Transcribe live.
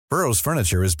Burrow's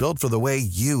furniture is built for the way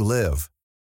you live.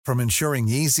 From ensuring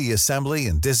easy assembly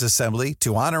and disassembly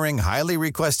to honoring highly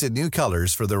requested new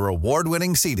colors for their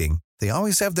award-winning seating, they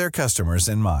always have their customers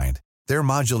in mind. Their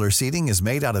modular seating is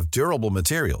made out of durable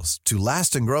materials to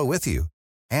last and grow with you.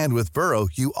 And with Burrow,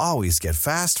 you always get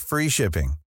fast, free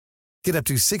shipping. Get up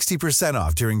to 60%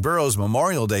 off during Burrow's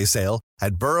Memorial Day sale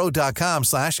at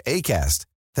burrow.com/ACAST.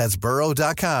 That's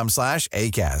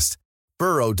burrow.com/ACAST.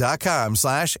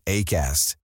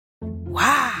 burrow.com/ACAST.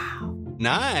 Wow.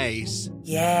 Nice.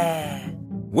 Yeah.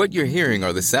 What you're hearing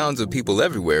are the sounds of people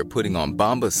everywhere putting on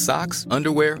Bombas socks,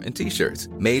 underwear, and T-shirts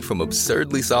made from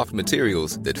absurdly soft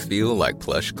materials that feel like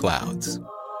plush clouds.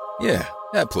 Yeah,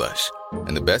 that plush.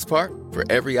 And the best part? For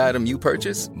every item you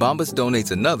purchase, Bombas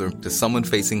donates another to someone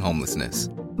facing homelessness.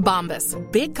 Bombas.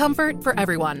 Big comfort for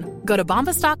everyone. Go to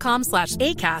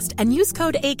bombas.com/ACAST and use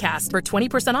code ACAST for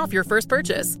 20% off your first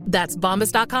purchase. That's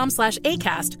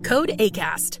bombas.com/ACAST. Code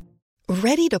ACAST.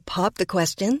 Ready to pop the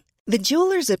question? The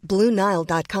jewelers at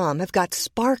BlueNile.com have got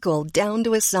sparkle down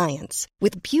to a science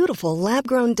with beautiful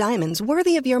lab-grown diamonds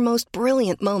worthy of your most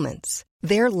brilliant moments.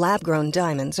 Their lab-grown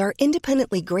diamonds are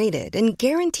independently graded and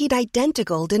guaranteed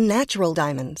identical to natural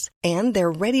diamonds, and they're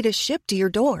ready to ship to your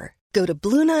door. Go to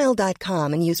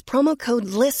BlueNile.com and use promo code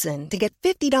LISTEN to get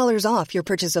 $50 off your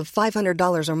purchase of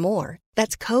 $500 or more.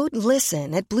 That's code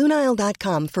LISTEN at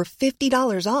BlueNile.com for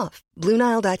 $50 off.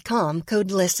 BlueNile.com,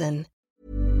 code LISTEN.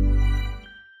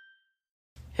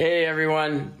 Hey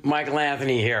everyone, Michael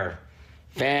Anthony here.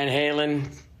 Van Halen,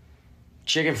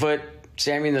 Chickenfoot,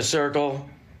 Sammy in the Circle.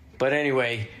 But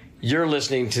anyway, you're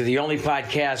listening to the only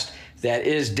podcast that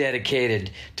is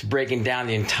dedicated to breaking down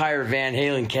the entire Van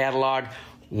Halen catalog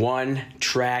one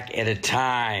track at a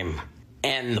time.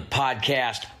 And the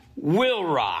podcast will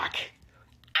rock.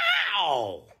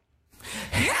 Ow!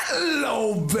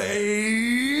 Hello,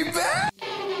 baby.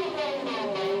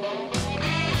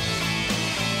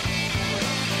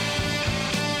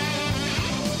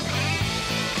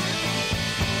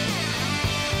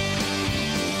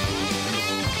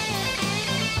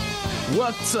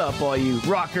 What's up, all you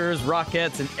rockers,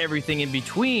 rockettes, and everything in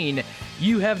between?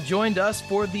 You have joined us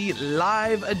for the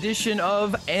live edition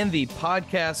of And the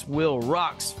Podcast Will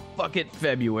Rocks Fuck It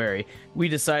February. We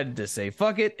decided to say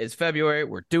fuck it, it's February,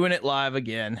 we're doing it live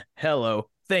again. Hello,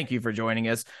 thank you for joining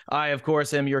us. I, of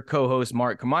course, am your co-host,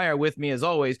 Mark Kamier. With me, as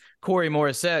always, Corey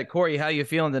Morissette. Corey, how you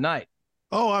feeling tonight?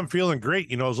 Oh, I'm feeling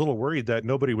great. You know, I was a little worried that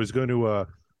nobody was going to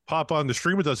pop on the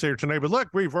stream with us here tonight, but look,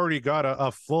 we've already got a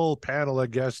full panel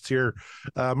of guests here.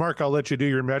 Mark, I'll let you do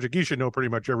your magic. You should know pretty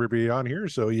much everybody on here,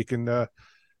 so you can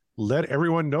let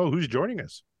everyone know who's joining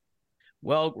us.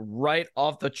 Well, right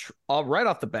off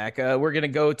the back, we're gonna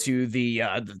go to the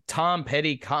Tom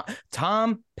Petty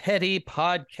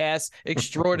podcast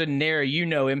extraordinaire. You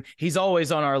know him; he's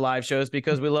always on our live shows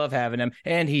because we love having him,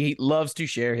 and he loves to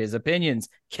share his opinions.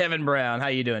 Kevin Brown, how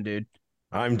you doing, dude?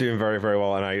 I'm doing very, very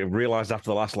well, and I realized after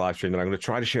the last live stream that I'm going to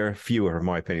try to share fewer of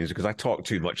my opinions because I talked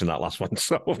too much in that last one.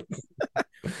 So,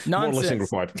 more listening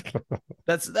required.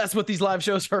 That's what these live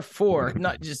shows are for.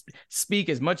 Not just speak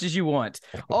as much as you want.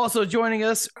 Also joining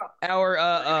us,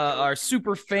 our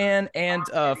super fan and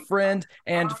friend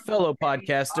and fellow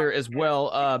podcaster as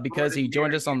well, because he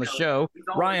joined us on the show.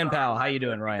 Ryan Powell, how you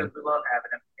doing, Ryan?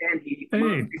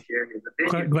 Hey,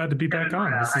 glad to be back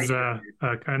on. This is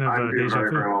kind of a deja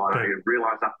vu, but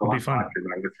it'll be fun. I'm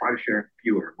going to try to share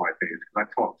fewer of my opinions because I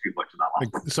talked too much in that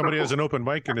last one. Somebody has an open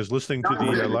mic and is listening to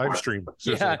the live stream.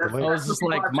 Yeah, I was just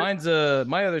like, mine's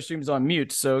my other stream's on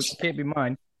mute, so it can't be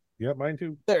mine. Yeah, mine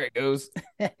too. There it goes.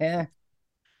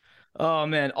 Oh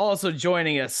man! Also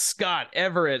joining us, Scott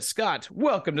Everett. Scott,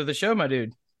 welcome to the show, my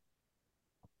dude.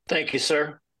 Thank you,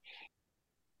 sir.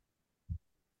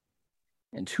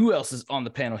 And who else is on the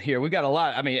panel here? We got a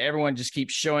lot. I mean, everyone just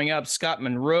keeps showing up. Scott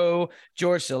Monroe,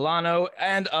 George Solano,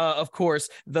 and of course,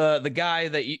 the guy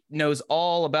that knows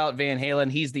all about Van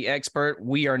Halen. He's the expert.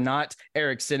 We are not.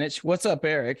 Eric Sinich. What's up,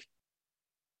 Eric?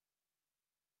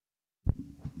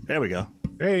 There we go.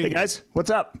 Hey guys, what's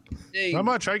up? Hey. Not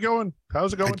much. How you going?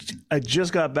 How's it going? I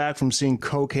just got back from seeing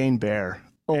Cocaine Bear.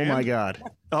 Oh my God.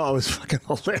 Oh, it was fucking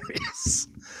hilarious.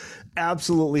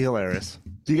 Absolutely hilarious.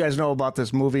 Do you guys know about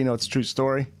this movie? You know, it's a true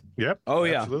story. Yep. Oh,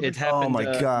 absolutely. Yeah. It happened oh my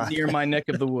God. Near my neck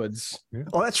of the woods. Yeah.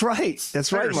 Oh, that's right.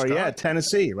 That's right, Mark. Yeah,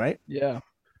 Tennessee, right? Yeah.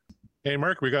 Hey,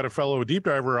 Mark, we got a fellow deep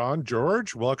diver on,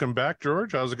 George. Welcome back,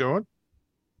 George. How's it going?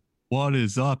 What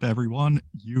is up, everyone?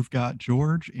 You've got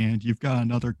George, and you've got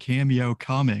another cameo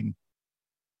coming.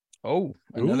 Oh,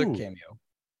 another cameo.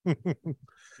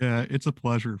 Yeah, it's a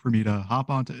pleasure for me to hop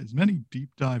onto as many deep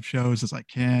dive shows as I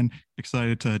can.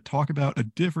 Excited to talk about a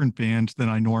different band than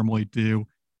I normally do.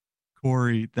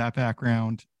 Corey, that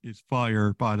background is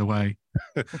fire, by the way.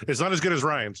 It's not as good as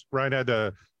Ryan's.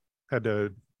 Ryan had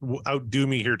to outdo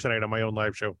me here tonight on my own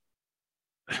live show.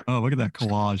 Oh, look at that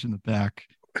collage in the back.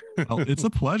 Well, it's a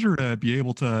pleasure to be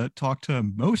able to talk to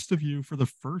most of you for the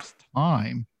first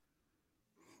time.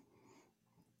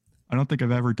 I don't think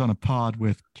I've ever done a pod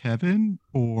with Kevin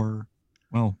or,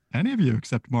 well, any of you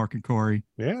except Mark and Corey.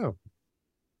 Yeah.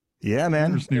 Yeah,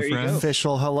 man. New friends.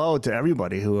 Official hello to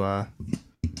everybody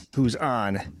who's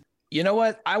on. You know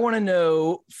what? I want to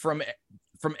know from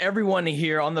everyone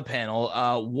here on the panel,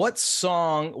 what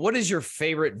is your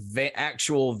favorite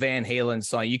actual Van Halen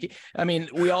song?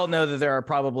 We all know that there are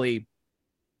probably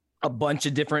a bunch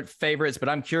of different favorites, but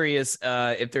I'm curious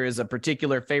if there is a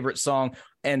particular favorite song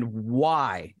and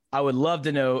why. I would love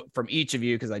to know from each of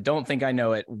you, because I don't think I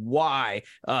know it, why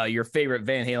your favorite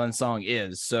Van Halen song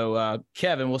is. So,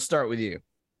 Kevin, we'll start with you.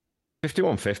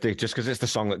 5150, just because it's the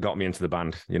song that got me into the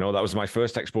band. You know, that was my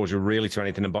first exposure really to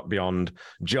anything beyond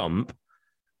Jump,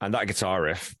 and that guitar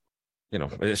riff, you know,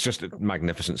 it's just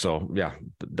magnificent. So yeah,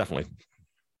 definitely.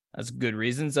 That's good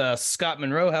reasons. Scott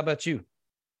Monroe, how about you?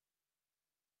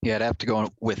 Yeah, I'd have to go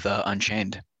with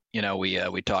Unchained. You know,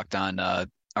 we talked on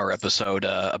our episode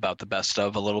about the best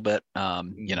of a little bit.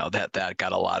 You know, that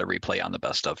got a lot of replay on the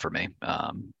best of for me.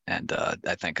 And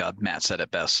I think Matt said it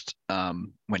best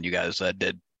when you guys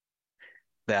did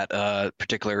that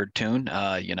particular tune.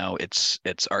 You know, it's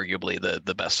arguably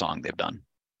the best song they've done,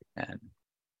 and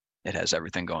it has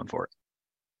everything going for it.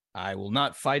 I will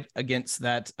not fight against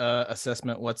that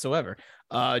assessment whatsoever.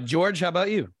 George, how about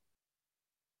you?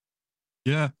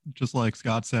 Yeah, just like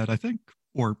Scott said, I think,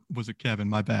 or was it Kevin?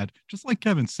 My bad. Just like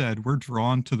Kevin said, we're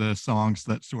drawn to the songs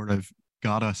that sort of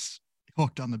got us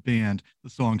hooked on the band,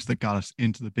 the songs that got us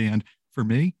into the band. For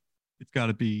me, it's got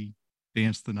to be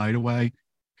Dance the Night Away,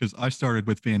 because I started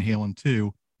with Van Halen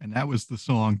too, and that was the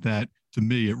song that, to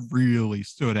me, it really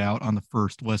stood out on the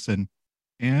first listen.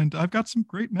 And I've got some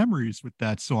great memories with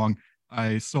that song.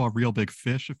 I saw Real Big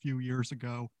Fish a few years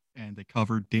ago, and they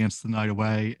covered Dance the Night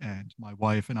Away, and my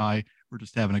wife and I were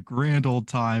just having a grand old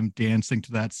time dancing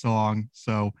to that song.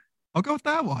 So I'll go with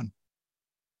that one.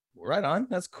 Right on.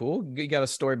 That's cool. You got a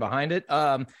story behind it.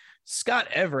 Scott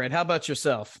Everett, how about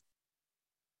yourself?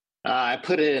 I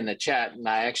put it in the chat, and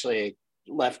I actually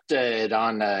left it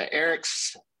on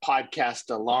Eric's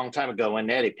podcast a long time ago when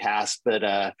Eddie passed,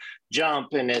 but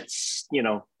Jump, and it's, you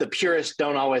know, the purists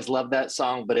don't always love that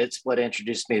song, but it's what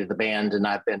introduced me to the band, and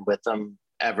I've been with them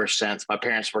ever since. My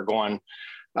parents were going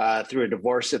through a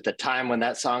divorce at the time when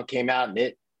that song came out, and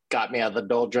it got me out of the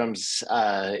doldrums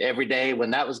every day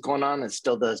when that was going on, and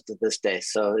still does to this day.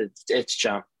 So it's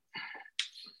Jump.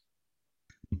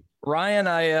 Ryan,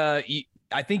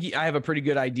 I think I have a pretty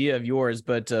good idea of yours,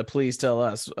 but please tell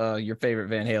us your favorite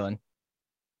Van Halen.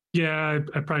 Yeah,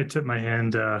 I probably tipped my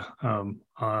hand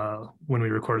when we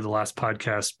recorded the last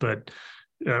podcast, but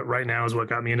Right Now is what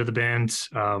got me into the band.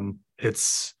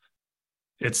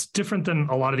 It's different than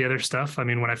a lot of the other stuff. I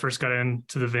mean, when I first got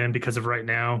into the Van because of Right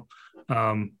Now,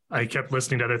 I kept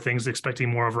listening to other things, expecting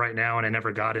more of Right Now, and I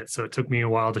never got it. So it took me a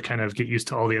while to kind of get used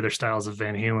to all the other styles of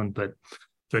Van Halen, but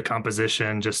the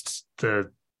composition, just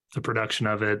the production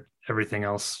of it, everything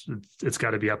else, it's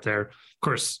got to be up there. Of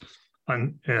course,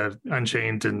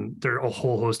 Unchained, and there are a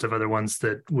whole host of other ones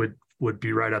that would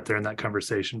be right up there in that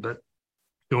conversation, but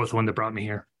go with one that brought me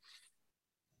here.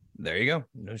 There you go.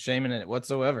 No shame in it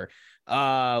whatsoever.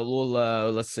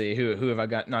 Let's see. Who have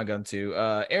I not gone to?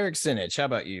 Eric Sinich, how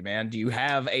about you, man? Do you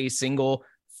have a single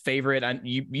favorite?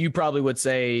 You probably would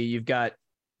say you've got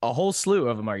a whole slew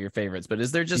of them are your favorites, but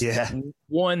is there just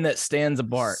one that stands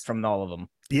apart from all of them?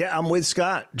 Yeah, I'm with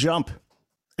Scott. Jump.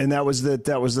 And that was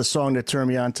the song that turned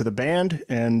me on to the band.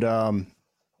 And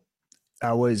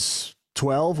I was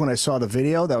 12 when I saw the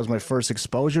video. That was my first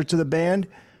exposure to the band.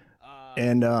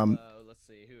 And let's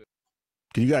see who.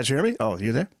 Can you guys hear me? Oh,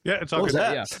 you there? Yeah, it's all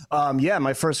good. Yeah,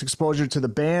 my first exposure to the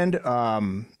band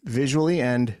visually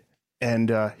and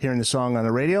hearing the song on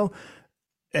the radio.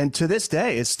 And to this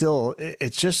day, it's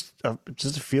just a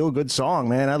feel good song,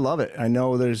 man. I love it. I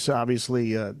know there's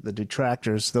obviously the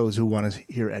detractors, those who want to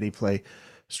hear Eddie play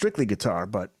strictly guitar,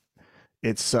 but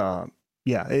it's a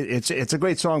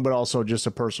great song, but also just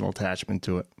a personal attachment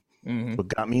to it. Mm-hmm. What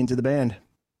got me into the band.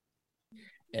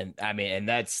 And I mean, and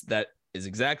that is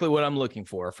exactly what I'm looking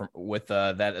for with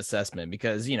that assessment,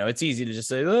 because, you know, it's easy to just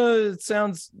say, oh, it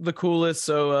sounds the coolest,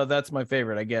 so that's my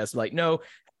favorite, I guess. Like, no,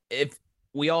 if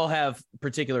we all have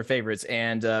particular favorites,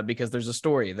 and because there's a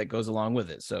story that goes along with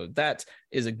it. So that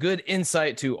is a good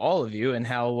insight to all of you, and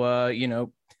how, how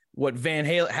Van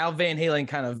Halen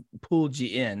kind of pulled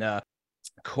you in.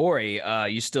 Corey,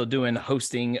 you still doing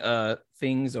hosting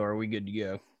things, or are we good to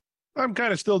go? I'm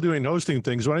kind of still doing hosting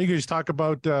things. Why don't you guys talk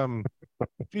about,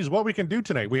 what we can do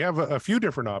tonight? We have a few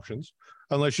different options,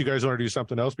 unless you guys want to do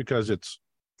something else because it's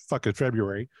fucking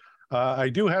February. I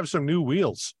do have some new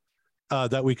wheels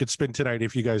that we could spin tonight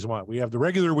if you guys want. We have the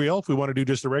regular wheel if we want to do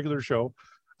just a regular show.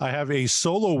 I have a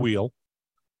solo wheel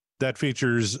that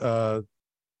features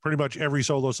pretty much every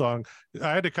solo song.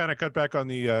 I had to kind of cut back on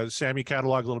the Sammy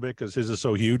catalog a little bit because his is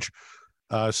so huge.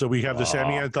 So we have the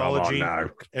Sammy anthology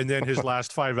and then his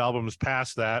last 5 albums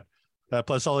past that,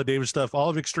 plus all the David stuff, all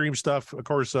of Extreme stuff, of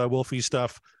course, Wolfie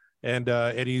stuff, and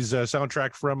Eddie's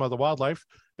soundtrack from The Wildlife.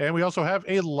 And we also have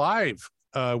a live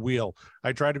wheel.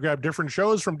 I tried to grab different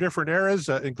shows from different eras,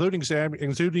 including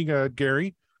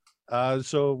Gary.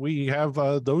 So we have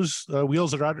those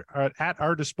wheels that are at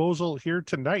our disposal here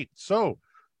tonight. So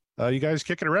you guys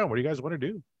kick it around. What do you guys want to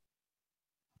do?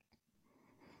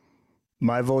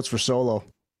 My vote's for solo.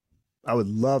 I would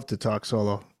love to talk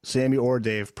solo. Sammy or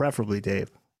Dave, preferably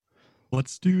Dave.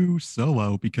 Let's do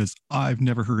solo because I've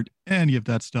never heard any of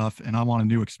that stuff and I want a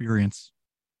new experience.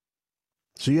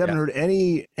 So you haven't heard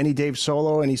any Dave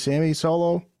solo, any Sammy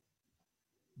solo?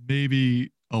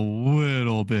 Maybe a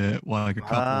little bit, like a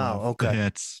couple of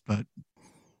hits, but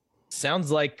sounds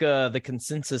like the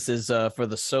consensus is for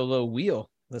the solo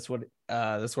wheel. That's what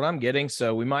I'm getting.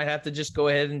 So we might have to just go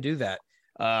ahead and do that.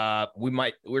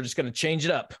 We're just going to change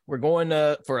it up. We're going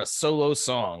for a solo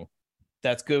song.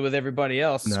 That's good with everybody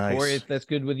else. Nice. Corey, if that's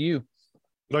good with you.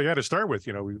 Well, you got to start with,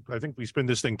 I think we spin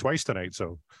this thing twice tonight.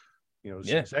 So,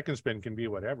 second spin can be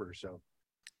whatever. So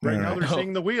now they're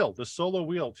seeing the wheel, the solo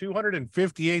wheel,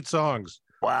 258 songs.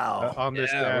 Wow. On this.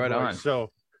 Yeah, right on.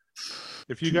 So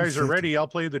if you guys are ready, I'll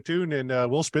play the tune and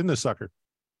we'll spin this sucker.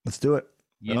 Let's do it.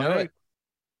 You know it.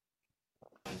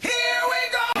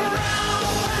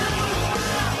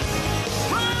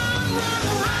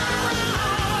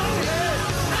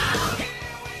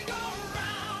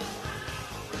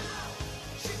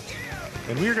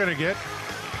 And we're going to get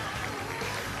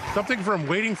something from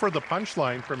Waiting for the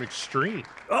Punchline from Extreme.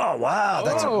 Oh, wow.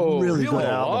 That's a really good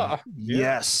album.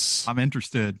 Yes. I'm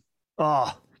interested.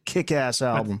 Oh, kick-ass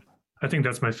album. I think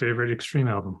that's my favorite Extreme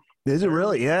album. Is it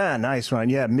really? Yeah, nice one.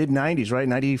 Yeah, mid-90s, right?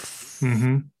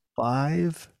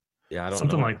 95? Yeah, I don't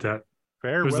Something know. like that.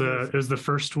 Fair. It was the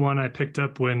first one I picked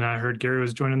up when I heard Gary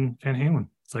was joining Van Halen.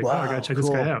 It's like, I got to check this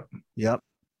guy out. Yep.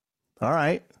 All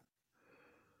right.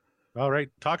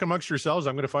 Talk amongst yourselves.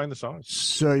 I'm going to find the song.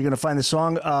 So you're going to find the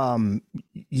song.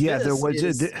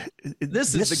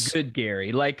 This is the good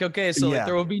Gary.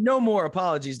 There will be no more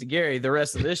apologies to Gary the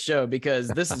rest of this show because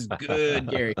this is good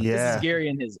Gary. Yeah. This is Gary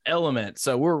in his element.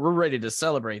 So we're ready to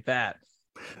celebrate that.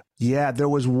 Yeah, there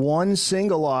was one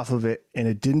single off of it, and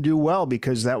it didn't do well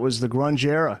because that was the grunge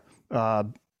era.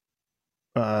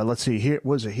 Let's see. Here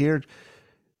was it. Here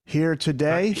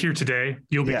today. Here today.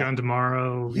 You'll be gone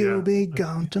tomorrow. You'll be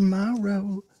gone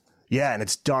tomorrow. Yeah, and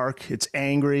it's dark. It's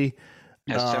angry.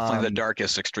 Yeah, it's definitely the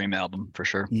darkest Extreme album for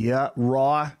sure. Yeah,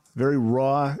 raw, very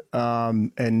raw.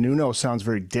 And Nuno sounds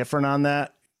very different on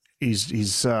that.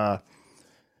 He's. I'm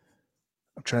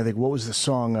trying to think. What was the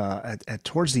song at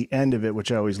towards the end of it,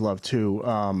 which I always love too.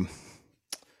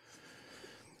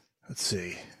 Let's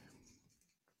see.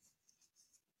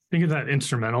 Think of that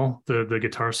instrumental, the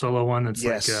guitar solo one. That's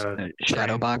like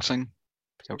Shadowboxing.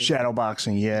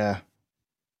 Shadowboxing, yeah.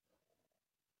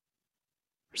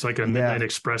 It's like a Midnight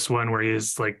Express one where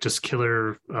he's like just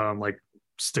killer, like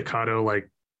staccato, like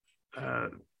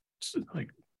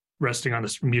resting on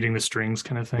muting the strings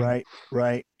kind of thing.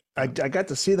 Right. I got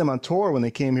to see them on tour when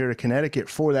they came here to Connecticut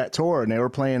for that tour, and they were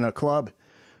playing a club.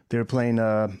 They were playing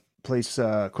a place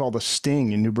called The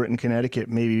Sting in New Britain, Connecticut.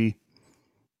 Maybe,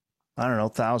 I don't know,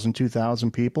 1,000,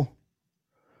 2,000 people.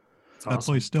 Is that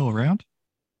place still around?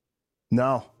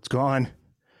 No, it's gone.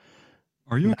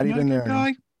 Are you a Connecticut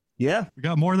guy? Yeah. We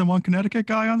got more than one Connecticut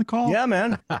guy on the call? Yeah,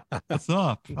 man. What's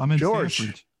up? I'm in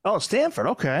Stanford. Oh, Stanford.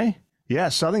 Okay. Yeah,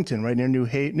 Southington, right near New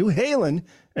Halen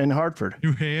and Hartford.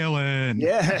 New Halen.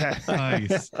 Yeah.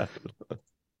 Nice.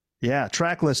 Yeah,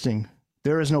 track listing.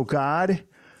 There Is No God.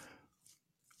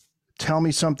 Tell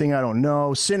Me Something I Don't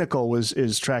Know. Cynical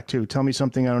is track 2. Tell Me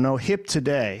Something I Don't Know. Hip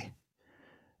Today.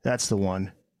 That's the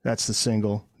one. That's the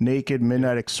single. Naked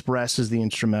Midnight Express is the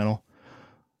instrumental.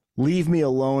 Leave Me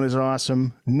Alone is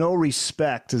awesome. No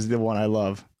Respect is the one I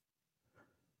love.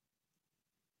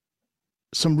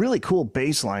 Some really cool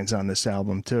bass lines on this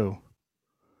album too.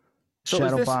 So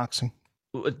Shadowboxing.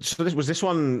 So this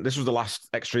was the last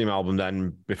Extreme album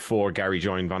then before Gary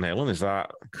joined Van Halen. Is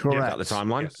that correct? Is that the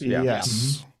timeline?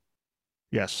 Yes.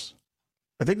 Yes.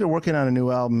 I think they're working on a new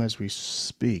album as we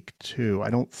speak too.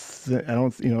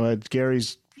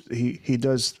 Gary's he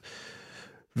does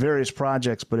various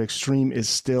projects, but Extreme is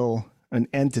still an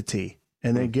entity.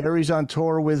 And then Gary's on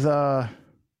tour with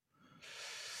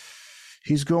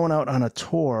he's going out on a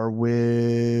tour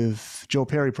with Joe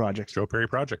Perry Project. Joe Perry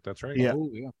Project, that's right. Yeah. Oh,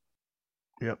 yeah.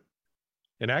 Yep.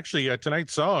 And actually,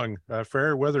 tonight's song,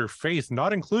 Fair Weather Faith,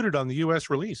 not included on the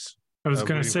U.S. release. I was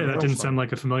going to say that didn't sound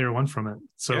like a familiar one from it.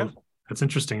 So that's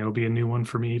interesting. It'll be a new one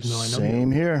for me, even though I know.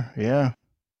 Same here. Yeah.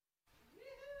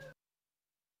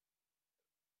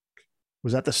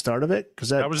 Was that the start of it? Because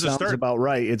that was the sounds start. about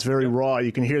right. It's very raw.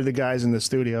 You can hear the guys in the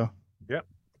studio. Yep.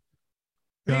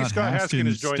 Scott Haskin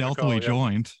has joined stealthily the call,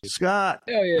 joined. Scott.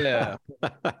 Oh, yeah.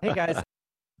 Hey, guys.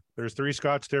 There's 3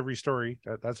 Scotts to every story.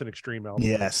 That's an Extreme album.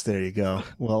 Yes, there you go.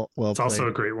 Well, it's also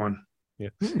a great one. Yeah.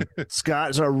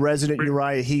 Scott is our resident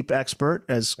Uriah Heep expert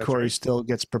as Corey still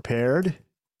gets prepared.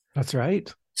 That's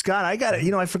right. Scott, I got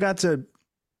it. I forgot to.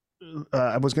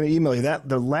 I was going to email you that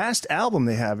the last album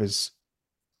they have is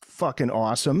fucking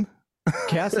awesome.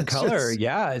 Cast and Color.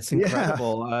 Yeah, it's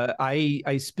incredible.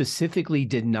 I specifically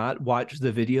did not watch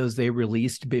the videos they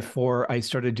released before I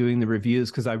started doing the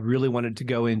reviews because I really wanted to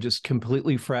go in just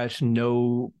completely fresh,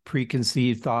 no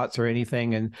preconceived thoughts or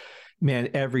anything. And man,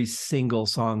 every single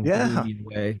song blew me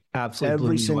away. Absolutely every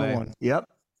blew me single away. one. Yep.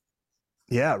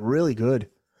 Yeah, really good.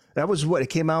 That was what it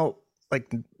came out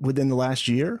like within the last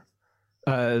year.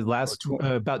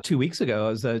 About 2 weeks ago.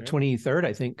 It was the 23rd,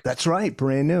 I think. That's right,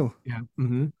 brand new. Yeah.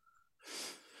 Mm-hmm.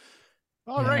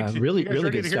 All right, really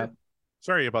good stuff.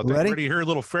 Sorry about that. Ready to hear a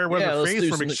little Fair Weather Faith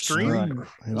from Extreme? Right.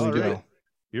 Here we go.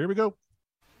 Here we go.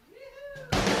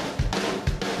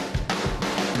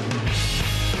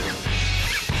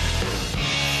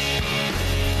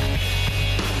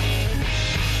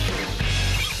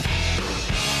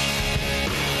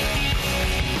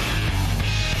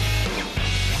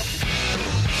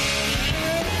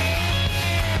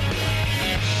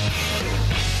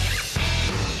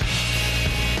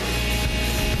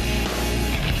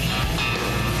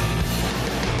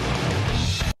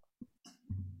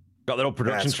 Got that old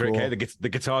production trick here. The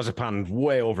guitars are panned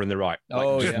way over in the right.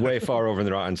 Way far over in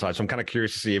the right hand side. So I'm kind of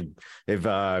curious to see if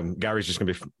Gary's just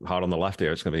going to be hard on the left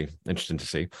here. It's going to be interesting to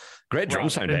see. Great drum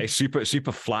sound, eh?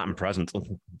 Super flat and present.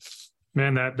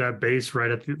 Man, that bass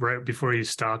right before you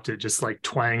stopped it, just like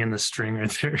twanging the string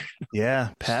right there. Yeah,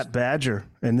 Pat Badger,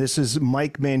 and this is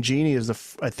Mike Mangini.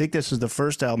 I think this is the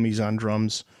first album he's on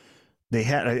drums.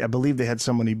 I believe they had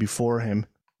somebody before him.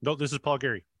 No, this is Paul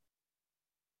Gary.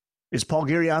 Is Paul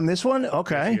Gary on this one?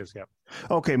 Okay. Yes, he is, yeah.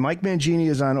 Okay, Mike Mangini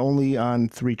is only on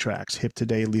 3 tracks. Hip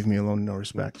Today, Leave Me Alone, No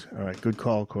Respect. All right, good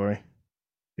call, Corey.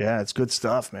 Yeah, it's good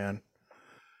stuff, man.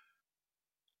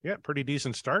 Yeah, pretty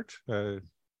decent start. Like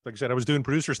I said, I was doing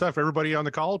producer stuff. Everybody on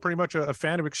the call, pretty much a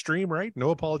fan of Extreme, right?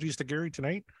 No apologies to Gary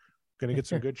tonight. Going to get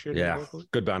some good shit. Yeah,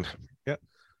 good band. Yeah.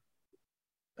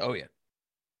 Oh, yeah.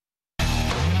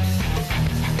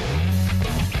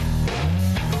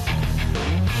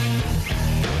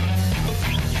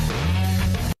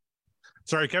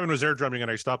 Sorry, Kevin was air drumming and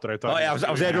I stopped it. I thought. Oh yeah,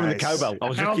 I was air drumming the cowbell. I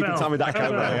was just keeping time with that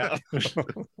cowbell.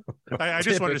 I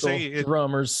just wanted to say,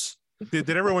 drummers. Did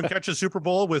everyone catch the Super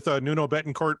Bowl with Nuno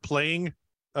Betancourt playing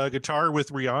guitar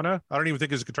with Rihanna? I don't even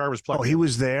think his guitar was plugged. Oh, he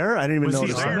was there. I didn't even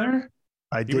notice that.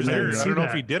 He was there. I don't know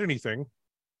if he did anything.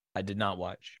 I did not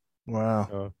watch.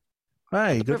 Wow.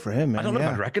 Hey, good for him, man. I don't know if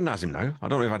I'd recognize him now. I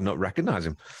don't know if I'd not recognize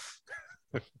him.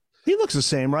 He looks the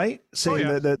same, right? Same. Oh,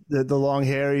 yeah. The long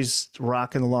hair. He's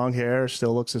rocking the long hair.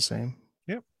 Still looks the same.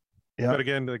 Yep. Yeah. But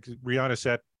again, like Rihanna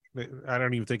said, I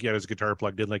don't even think he had his guitar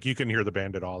plugged in. Like you couldn't hear the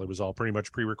band at all. It was all pretty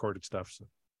much pre-recorded stuff. So.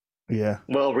 Yeah.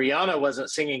 Well, Rihanna wasn't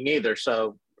singing either,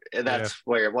 so that's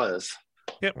where it was.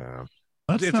 Yep.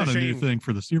 That's it's not a new shame. thing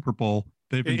for the Super Bowl.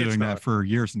 They've been doing that for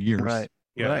years and years. Right.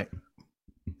 Yeah. Right.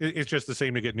 It's just the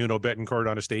same to get Nuno Betancourt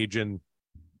on a stage and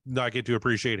not get to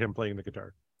appreciate him playing the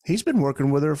guitar. He's been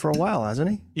working with her for a while, hasn't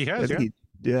he? He has, yeah.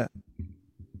 Yeah.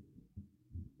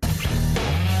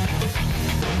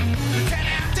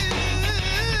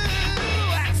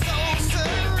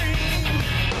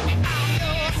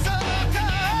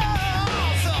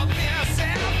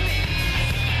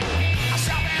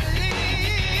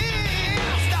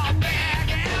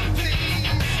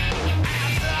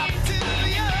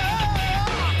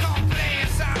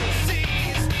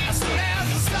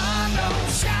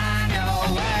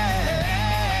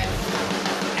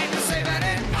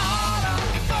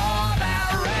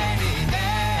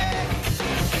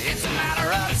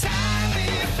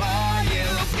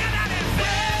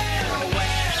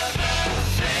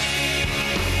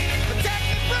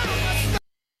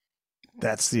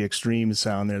 That's the Extreme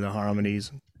sound there, the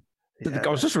harmonies. I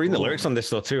was just reading the lyrics on this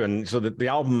though too, and so the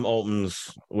album opens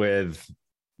with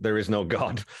 "There is no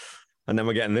God," and then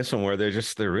we're getting this one where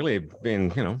they're really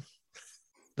being, you know,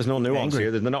 there's no nuance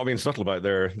here. They're not being subtle about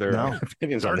their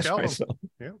opinions on this. Right? So,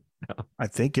 yeah. I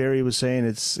think Gary was saying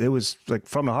it was like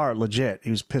from the heart, legit.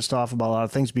 He was pissed off about a lot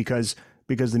of things because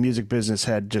the music business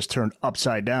had just turned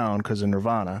upside down because of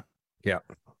Nirvana. Yeah.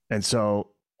 And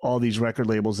so all these record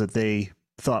labels that they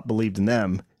thought believed in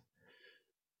them,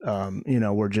 you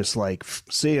know, were just like,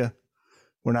 see ya.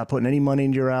 We're not putting any money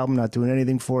into your album, not doing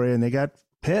anything for you. And they got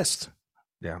pissed.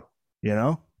 Yeah. You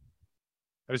know?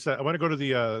 I want to go to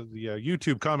the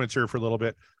YouTube comments here for a little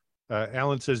bit.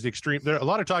 Alan says there a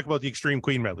lot of talk about the Extreme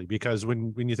Queen medley, because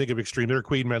when you think of Extreme, their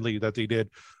Queen medley that they did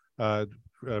for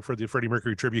the Freddie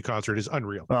Mercury tribute concert is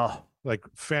unreal. Oh, like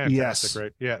fantastic, yes.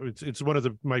 Right? Yeah, it's one of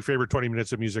my favorite 20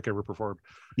 minutes of music ever performed.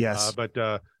 Yes. But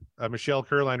Michelle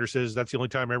Kurlander says that's the only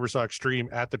time I ever saw Extreme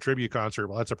at the tribute concert.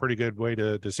 Well, that's a pretty good way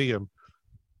to see him.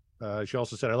 She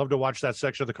also said, I love to watch that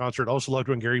section of the concert. Also loved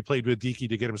when Gary played with Deaky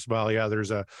to get him smile. Yeah,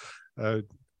 there's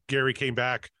Gary came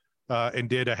back and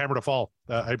did a Hammer to Fall,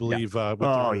 I believe, with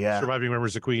surviving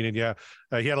members of Queen. And he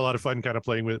had a lot of fun kind of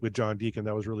playing with John Deacon.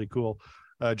 That was really cool.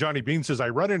 Johnny Bean says, I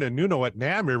run into Nuno at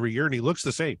NAMM every year and he looks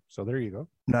the same. So there you go.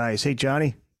 Nice. Hey,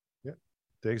 Johnny. Yeah.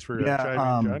 Thanks for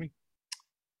chiming in, Johnny.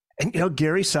 And, you know,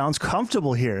 Gary sounds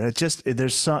comfortable here. It's just,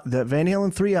 there's the Van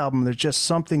Halen 3 album. There's just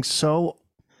something so,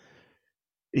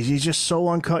 he's just so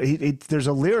uncomfortable. There's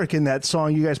a lyric in that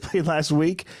song you guys played last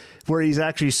week where he's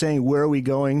actually saying, where are we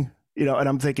going? You know, and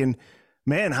I'm thinking,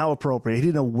 man, how appropriate. He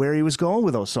didn't know where he was going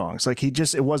with those songs. Like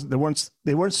they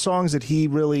weren't songs that he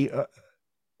really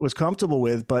was comfortable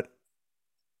with, but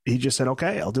he just said,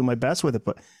 okay, I'll do my best with it.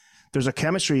 But there's a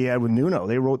chemistry he had with Nuno.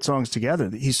 They wrote songs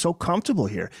together. He's so comfortable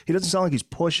here. He doesn't sound like he's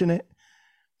pushing it.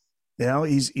 You know,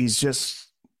 he's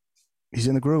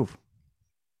in the groove.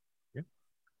 I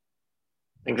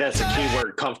think that's the key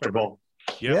word, comfortable.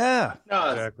 Yep. Yeah.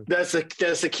 No, exactly.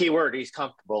 That's the key word. He's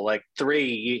comfortable. Like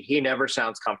 3, he never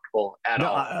sounds comfortable at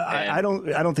all. I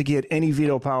don't think he had any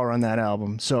veto power on that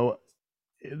album. So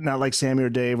not like Sammy or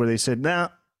Dave where they said, nah,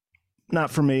 not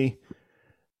for me.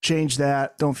 Change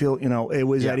that. Don't feel, you know, it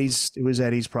was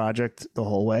Eddie's project the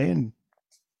whole way, and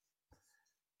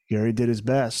Gary did his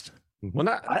best.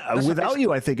 Well, Without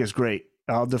You, I think is great.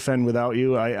 I'll defend Without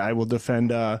You. I will defend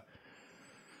the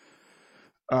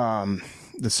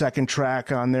second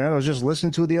track on there. I was just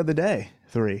listening to it the other day.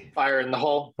 3. Fire in the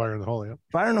Hole. Fire in the Hole, yeah.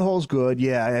 Fire in the Hole's good.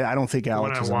 Yeah, I don't think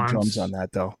Alex is on Want. drums on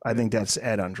that though. I think that's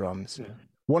Ed on drums. Yeah.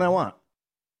 What I Want.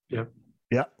 Yep.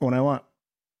 Yeah, What I Want.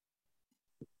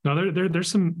 No,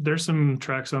 there's some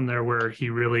tracks on there where he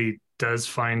really does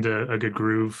find a good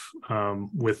groove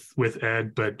with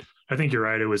Ed, but I think you're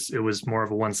right. It was more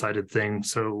of a one-sided thing.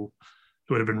 So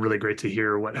it would have been really great to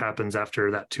hear what happens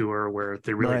after that tour where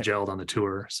they really gelled on the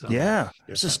tour. So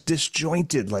it's just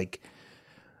disjointed. Like,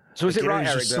 so is it right,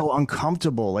 Eric? Just so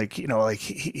uncomfortable. Like, you know, like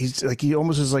he's like, he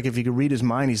almost is like, if you could read his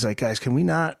mind, he's like, guys, can we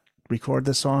not record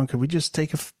this song? Could we just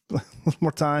take a little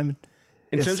more time?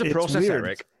 In terms of process,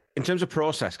 Eric, in terms of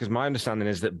process, because my understanding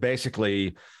is that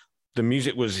basically the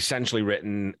music was essentially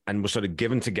written and was sort of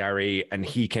given to Gary, and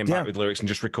he came back with lyrics and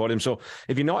just recorded them. So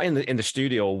if you're not in the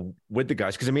studio with the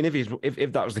guys, because I mean,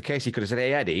 if that was the case, he could have said,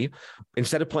 "Hey Eddie,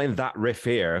 instead of playing that riff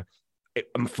here,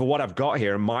 for what I've got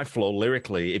here, my flow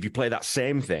lyrically, if you play that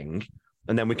same thing,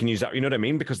 and then we can use that." You know what I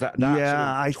mean? Because that sort of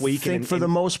I think for the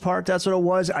most part that's what it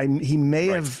was.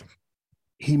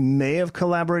 He may have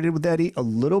collaborated with Eddie a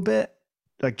little bit.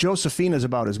 Like Josephina's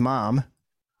about his mom,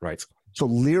 right? So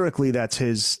lyrically, that's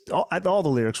his. All the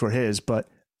lyrics were his, but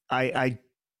I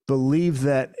believe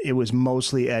that it was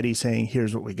mostly Eddie saying,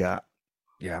 "Here's what we got."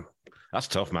 Yeah, that's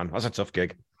tough, man. That's a tough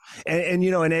gig. And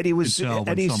you know, and Eddie was.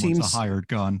 Eddie seems a hired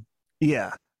gun.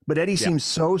 Yeah, but Eddie seems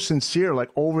so sincere, like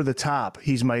over the top.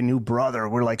 He's my new brother.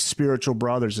 We're like spiritual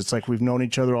brothers. It's like we've known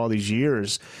each other all these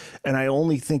years, and I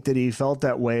only think that he felt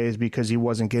that way is because he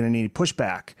wasn't getting any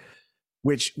pushback,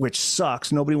 which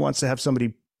sucks. Nobody wants to have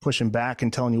somebody pushing back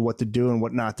and telling you what to do and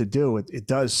what not to do. It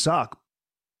does suck,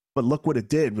 but look what it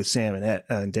did with Sam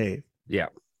and Dave. Yeah.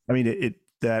 I mean, it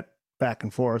that back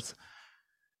and forth,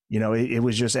 you know, it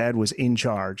was just Ed was in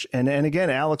charge. And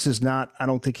again, Alex is not, I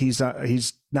don't think he's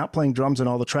not playing drums on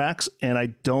all the tracks. And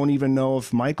I don't even know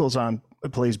if Michael's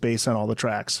plays bass on all the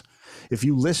tracks. If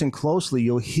you listen closely,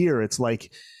 you'll hear it's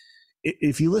like,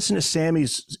 if you listen to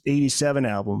Sammy's 87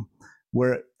 album,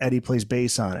 where Eddie plays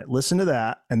bass on it. Listen to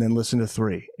that and then listen to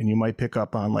 3. And you might pick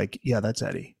up on like, yeah, that's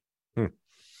Eddie.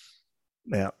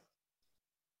 Yeah.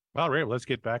 All right, let's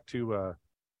get back to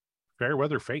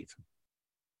Fairweather Faith.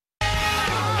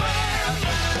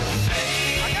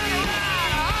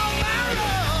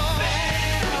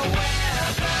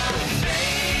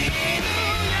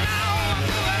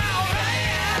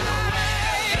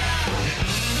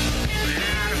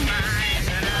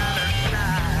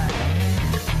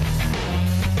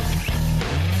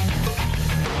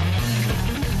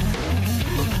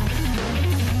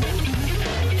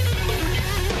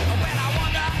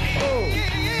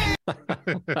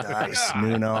 Nice,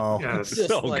 Nuno. Yeah,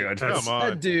 so good. Come on.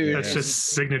 That dude. That's just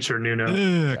signature Nuno.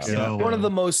 One of the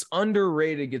most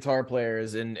underrated guitar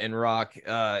players in rock,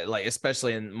 like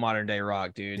especially in modern day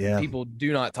rock, dude. Yeah. People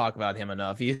do not talk about him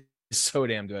enough. He's so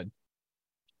damn good.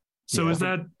 So is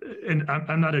that, and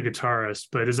I'm not a guitarist,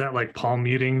 but is that like palm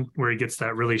muting where he gets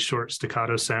that really short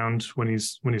staccato sound when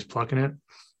he's plucking it?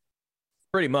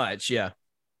 Pretty much, yeah.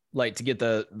 Like to get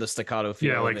the staccato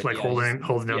feel. Yeah, like holding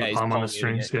down the palm on the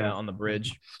strings. Yeah, on the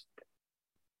bridge.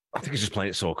 I think he's just playing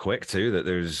it so quick too that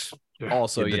there's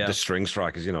also the string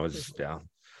strikers. It's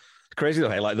crazy though.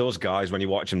 Hey, like those guys when you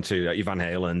watch them too, like Van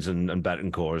Halen's and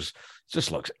Bettencourt's, it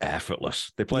just looks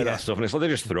effortless. They play that stuff and it's like they're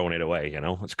just throwing it away.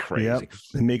 It's crazy. Yep.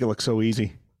 They make it look so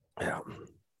easy. Yeah.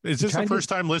 Is this the first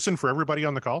time listen for everybody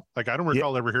on the call? Like I don't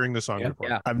recall ever hearing this song before.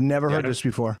 Yeah. I've never heard this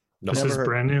before. This is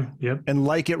brand new. Yep. And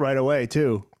like it right away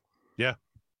too. Yeah.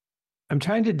 I'm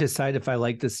trying to decide if I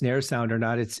like the snare sound or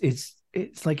not. It's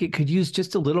like it could use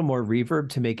just a little more reverb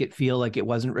to make it feel like it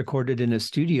wasn't recorded in a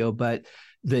studio, but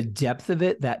the depth of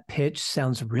it, that pitch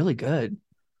sounds really good.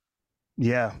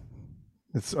 Yeah.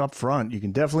 It's up front. You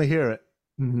can definitely hear it.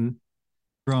 Mm-hmm.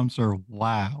 Drums are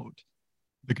loud.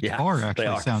 The guitar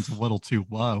actually sounds a little too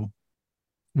low.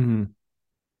 Mm-hmm.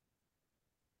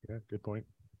 Yeah, good point.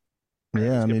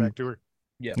 Yeah, Let's get back to her.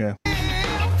 Yeah.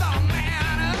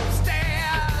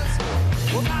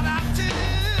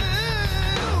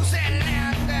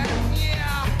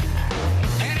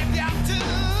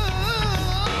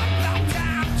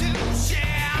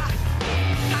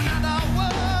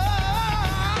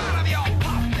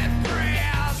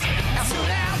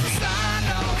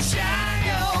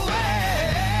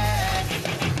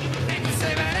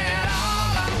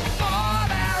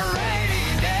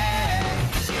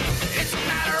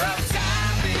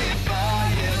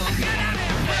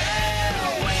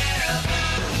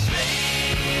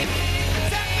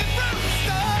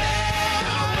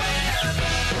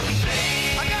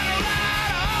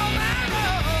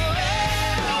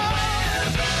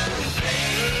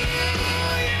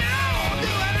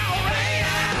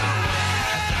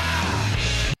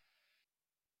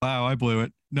 Wow, I blew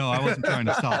it. No, I wasn't trying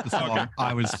to stop the song.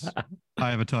 I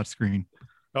have a touch screen.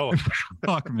 Oh,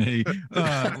 fuck me.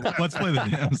 Let's play the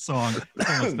damn song. It's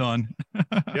almost done.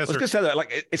 I was going to say that,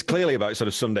 like, it's clearly about sort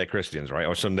of Sunday Christians, right?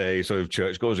 Or Sunday sort of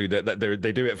churchgoers who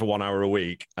they do it for 1 hour a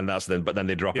week, and that's then, but then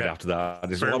they drop it after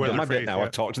that. It's like, I've done my bit now.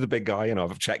 I've talked to the big guy,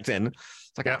 I've checked in.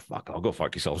 It's like, fuck, I'll go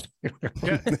fuck yourselves.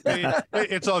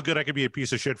 It's all good. I could be a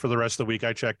piece of shit for the rest of the week.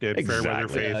 I checked in. Exactly. Fair weather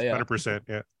faith, 100%.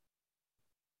 Yeah.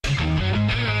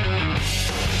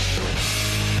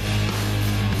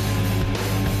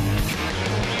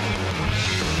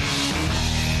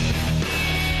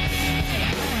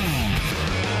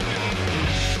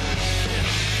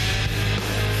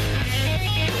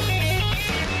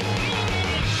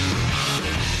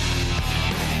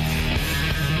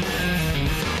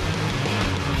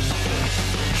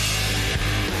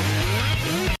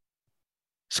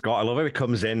 Scott, I love how he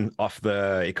comes in off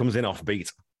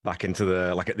beat back into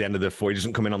the, like at the end of the four. He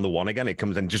doesn't come in on the one again. He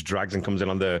comes in, just drags and comes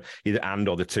in on the either and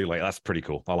or the two. Like, that's pretty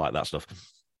cool. I like that stuff.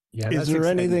 Yeah. Is there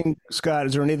anything,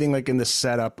 Scott, like in the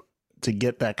setup to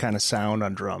get that kind of sound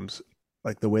on drums?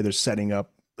 Like the way they're setting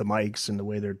up the mics and the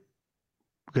way they're,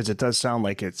 because it does sound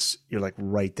like you're like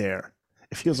right there.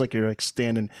 It feels like you're like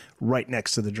standing right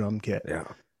next to the drum kit. Yeah.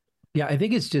 Yeah, I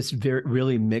think it's just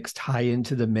really mixed high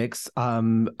into the mix.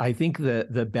 I think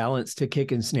the balance to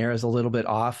kick and snare is a little bit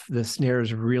off. The snare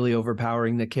is really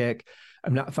overpowering the kick.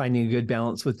 I'm not finding a good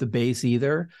balance with the bass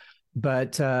either.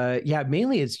 But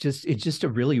mainly it's just a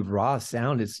really raw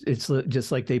sound. It's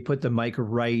just like they put the mic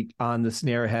right on the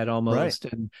snare head almost,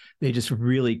 right, and they just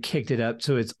really kicked it up.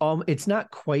 So it's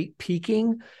not quite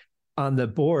peaking on the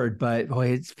board, but boy,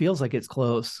 it feels like it's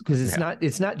close because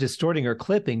it's not distorting or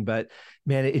clipping, but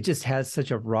man, it just has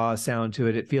such a raw sound to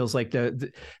it. It feels like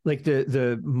the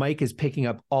mic is picking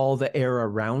up all the air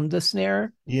around the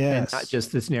snare, and not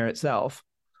just the snare itself.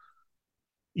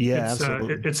 Yeah,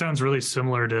 it sounds really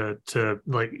similar to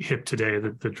like Hip Today,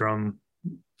 the drum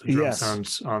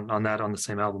sounds on the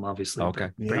same album, obviously. Okay,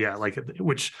 but yeah, like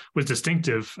which was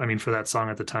distinctive. I mean, for that song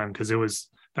at the time, because that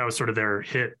was sort of their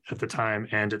hit at the time,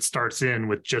 and it starts in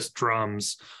with just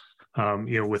drums,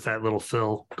 with that little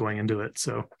fill going into it.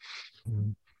 So,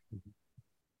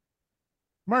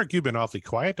 Mark, you've been awfully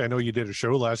quiet. I know you did a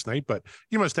show last night, but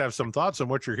you must have some thoughts on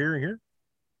what you're hearing here.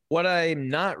 What I'm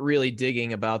not really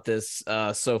digging about this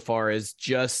so far is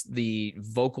just the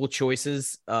vocal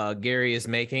choices Gary is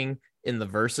making in the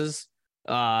verses.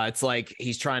 It's like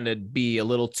he's trying to be a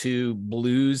little too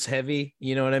blues heavy,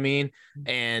 you know what I mean?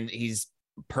 And he's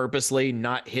purposely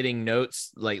not hitting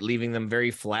notes, like leaving them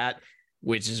very flat.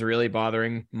 which is really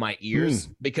bothering my ears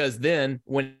because then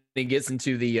when he gets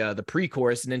into the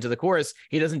pre-chorus and into the chorus,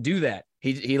 he doesn't do that.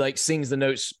 He like sings the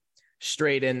notes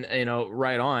straight and, you know,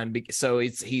 right on. So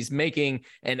he's making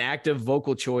an active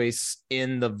vocal choice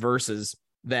in the verses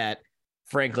that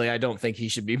frankly, I don't think he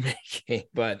should be making,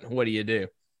 but what do you do?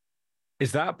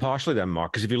 Is that partially then,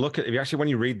 Mark? Because if you actually, when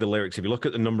you read the lyrics, if you look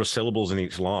at the number of syllables in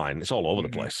each line, it's all over the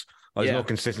place. There's no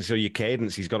consistency. So your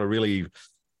cadence, he's got to really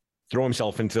throw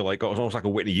himself into like almost like a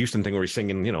Whitney Houston thing where he's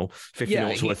singing, you know, 50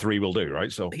 notes where 3 will do,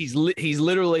 right? So he's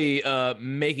literally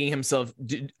making himself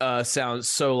sound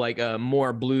so like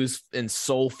more blues and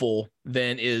soulful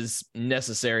than is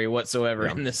necessary whatsoever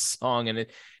in this song,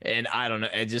 and I don't know,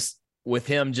 it just with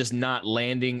him just not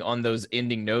landing on those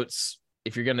ending notes.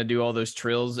 If you're gonna do all those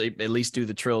trills, at least do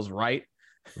the trills right.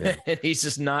 Yeah. And he's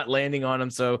just not landing on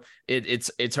them, so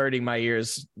it's hurting my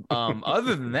ears.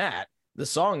 Other than that, the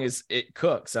song it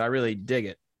cooks. I really dig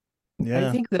it. Yeah.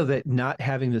 I think though that not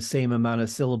having the same amount of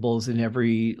syllables in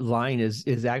every line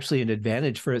is actually an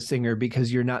advantage for a singer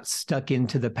because you're not stuck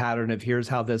into the pattern of here's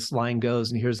how this line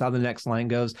goes and here's how the next line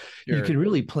goes. Sure. You can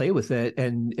really play with it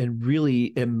and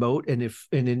really emote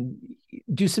and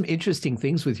do some interesting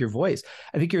things with your voice.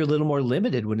 I think you're a little more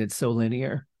limited when it's so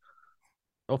linear.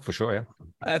 Oh, for sure, yeah.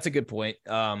 That's a good point.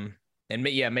 And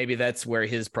maybe that's where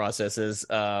his process is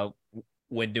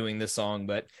when doing this song,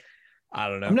 but I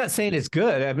don't know. I'm not saying it's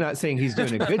good. I'm not saying he's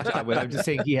doing a good job with it. I'm just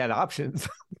saying he had options.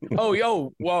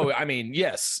 Whoa. I mean,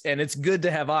 yes. And it's good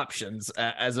to have options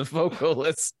as a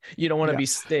vocalist. You don't want to be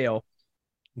stale.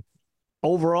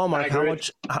 Overall, Mark,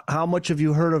 how much have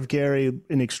you heard of Gary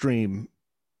in Extreme?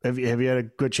 Have you had a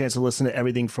good chance to listen to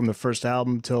everything from the first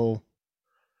album till?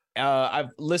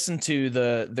 I've listened to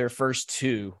their first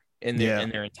 2 in their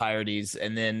entirities,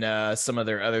 and then some of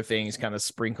their other things kind of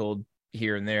sprinkled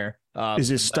here and there. Is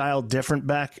his style different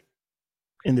back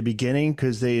in the beginning?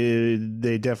 Because they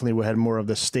definitely had more of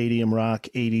the stadium rock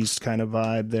 80s kind of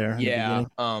vibe there.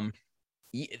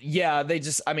 They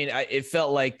just, I mean, it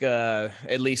felt like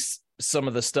at least some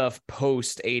of the stuff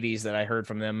post 80s that I heard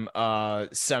from them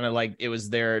sounded like it was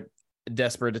their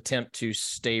desperate attempt to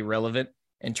stay relevant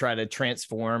and try to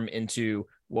transform into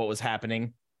what was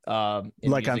happening. Like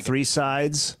music. On 3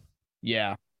 Sides?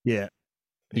 Yeah. Yeah.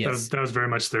 Yes. That was very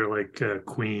much their like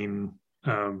Queen,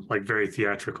 like very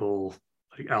theatrical,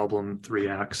 like album 3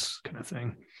 acts kind of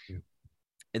thing.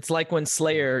 It's like when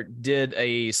Slayer did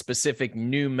a specific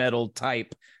nu metal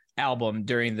type album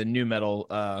during the nu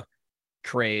metal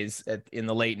craze in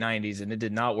the late 90s, and it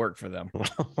did not work for them.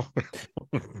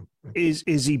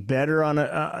 Is he better on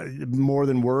a more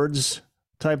than words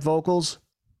type vocals,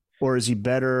 or is he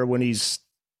better when he's,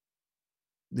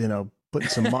 you know, putting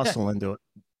some muscle into it?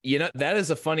 You know, that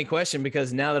is a funny question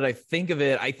because now that I think of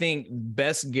it, I think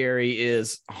best Gary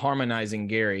is harmonizing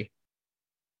Gary.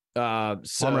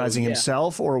 Harmonizing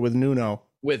himself or with Nuno?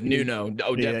 With Nuno.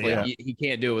 Oh, definitely. Yeah. He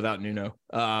can't do it without Nuno.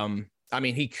 I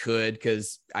mean, he could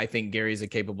because I think Gary's a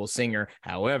capable singer.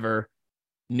 However,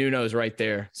 Nuno's right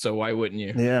there. So why wouldn't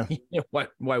you? Yeah.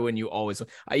 Why wouldn't you always?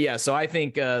 So I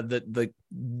think the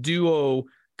duo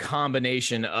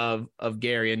combination of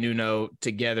Gary and Nuno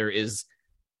together is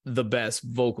the best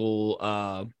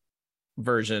vocal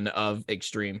version of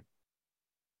Extreme.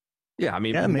 Yeah, I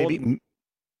mean,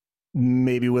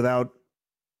 maybe without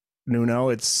Nuno,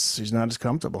 he's not as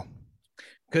comfortable.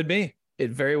 Could be.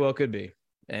 It very well could be.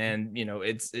 And you know,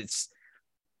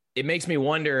 it makes me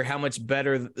wonder how much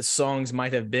better the songs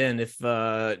might have been if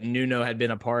Nuno had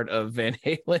been a part of Van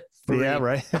Halen 3. Yeah,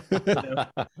 right.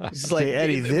 It's like, hey,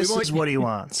 Eddie, this is what he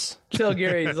wants. Tell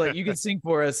Gary, he's like, you can sing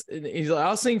for us. And he's like,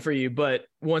 I'll sing for you, but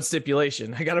one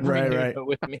stipulation: I got to bring Nuno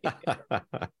with me.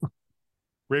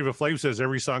 Rava Flav says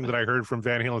every song that I heard from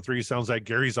Van Halen 3 sounds like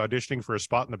Gary's auditioning for a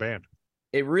spot in the band.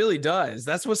 It really does.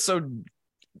 That's what's so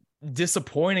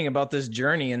disappointing about this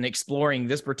journey and exploring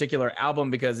this particular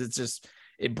album, because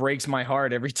it breaks my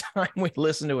heart every time we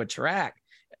listen to a track.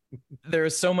 There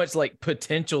is so much like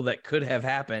potential that could have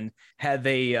happened had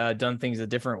they done things a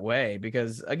different way.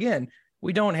 Because again,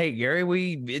 we don't hate Gary.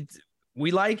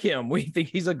 We like him. We think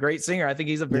he's a great singer. I think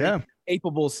he's a very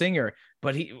capable singer.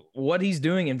 But what he's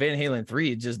doing in Van Halen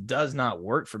 3, it just does not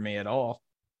work for me at all.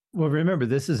 Well, remember,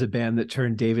 this is a band that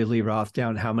turned David Lee Roth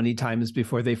down how many times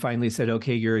before they finally said,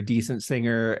 okay, you're a decent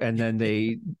singer. And then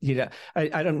they, you know,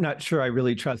 I'm not sure I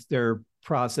really trust their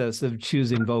process of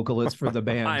choosing vocalists for the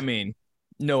band. I mean,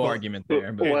 no argument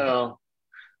there. But...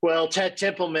 Well, Ted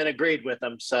Templeman agreed with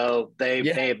them, so they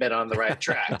may have been on the right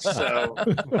track. So,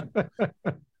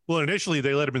 well, initially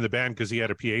they let him in the band because he had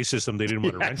a PA system they didn't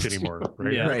want to rent anymore.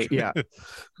 Right? Yeah. Right. Yeah,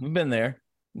 we've been there.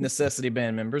 Necessity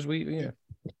band members.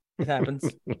 It happens.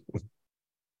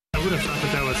 would have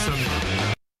thought that was some.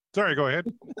 Sorry, go ahead.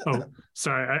 Oh,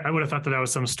 sorry. I would have thought that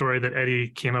was some story that Eddie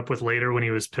came up with later when he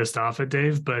was pissed off at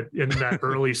Dave. But in that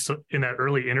early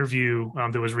interview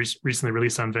that was recently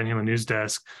released on Van Halen News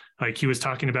Desk, like he was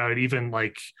talking about it even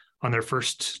like on their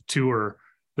first tour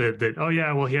that oh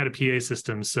yeah, well he had a PA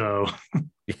system, so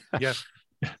yeah,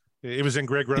 it was in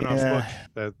Greg Renoff's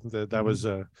book that was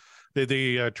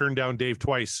they turned down Dave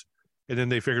twice, and then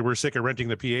they figured we're sick of renting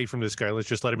the PA from this guy. Let's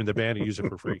just let him in the band and use it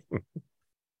for free.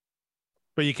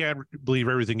 But you can't believe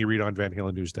everything you read on Van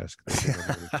Halen News Desk.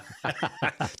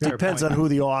 Depends on who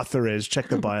the author is. Check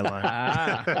the byline.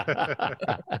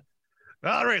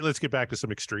 All right, let's get back to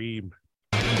some Extreme.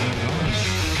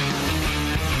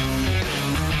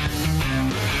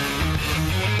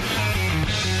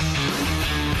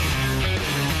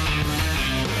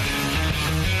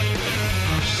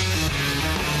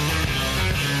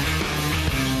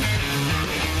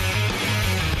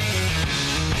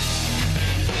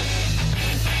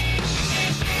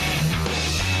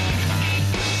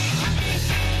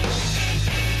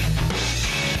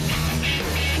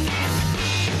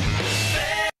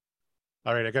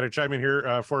 All right, I got to chime in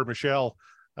here for Michelle.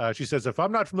 She says, if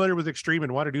I'm not familiar with Extreme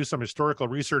and want to do some historical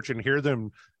research and hear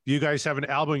them, do you guys have an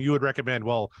album you would recommend?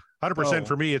 Well, 100%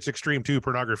 for me, it's Extreme 2,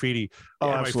 Pornograffiti.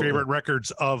 One of my favorite records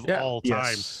of all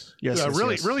time.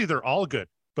 Really, they're all good.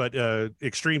 But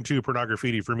Extreme 2,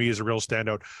 Pornograffiti, for me is a real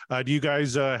standout. Do you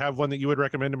guys have one that you would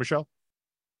recommend to Michelle?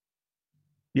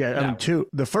 Yeah, I mean,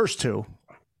 the first two,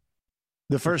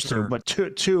 but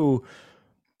two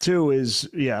is,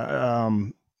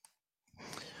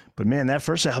 but man, that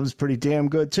first album's pretty damn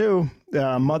good too.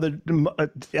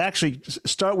 Actually,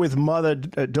 start with Mother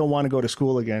Don't Want to Go to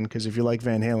School Again, because if you like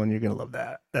Van Halen, you're gonna love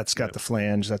that. That's got the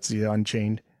flange. That's the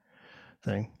Unchained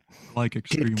thing. Like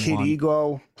Extreme Kid 1.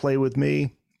 Ego, Play With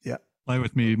Me. Yeah, Play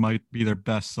With Me might be their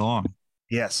best song.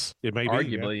 Yes, it may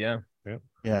arguably, be. yeah.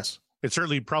 Yes, it's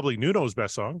certainly probably Nuno's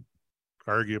best song,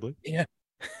 arguably. Yeah.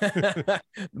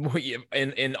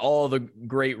 in all the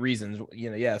great reasons,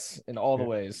 yes, in all the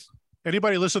ways.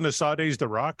 Anybody listen to Sawdays to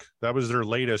Rock? That was their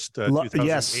latest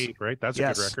 2008, right? That's a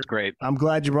good record. Great. I'm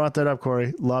glad you brought that up,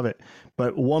 Corey. Love it.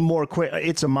 But one more quick,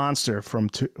 It's a Monster from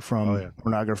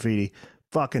Pornograffiti.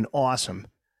 Fucking awesome.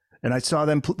 And I saw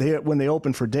them when they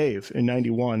opened for Dave in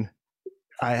 91.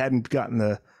 I hadn't gotten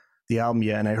the album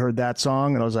yet, and I heard that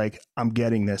song, and I was like, I'm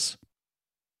getting this.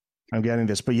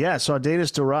 But yeah,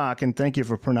 Sawdays to Rock, and thank you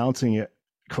for pronouncing it,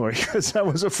 Corey, because I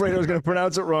was afraid I was going to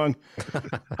pronounce it wrong.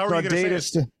 How are you going to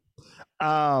say it?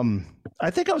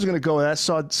 I think I was going to go with that.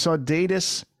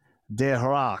 Sawdays de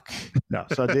Rock. No,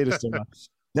 Sawdays de Rock.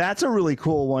 That's a really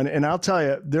cool one. And I'll tell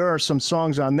you, there are some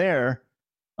songs on there.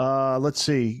 Let's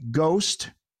see. Ghost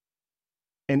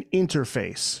and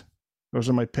Interface. Those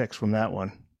are my picks from that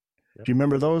one. Yep. Do you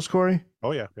remember those, Corey?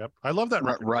 Oh, yeah. Yep. I love that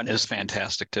record. Run is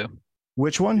fantastic, too.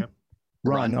 Which one? Yep.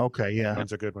 Run. Okay, yeah.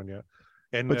 That's a good one, yeah.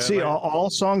 And but see,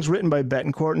 all songs written by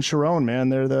Betancourt and Sharon, man.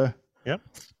 They're the... Yep.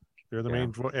 They're the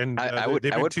main, and they've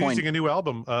been teasing a new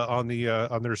album on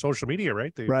their social media,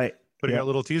 right? Putting out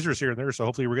little teasers here and there. So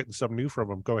hopefully we're getting some new from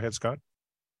them. Go ahead, Scott.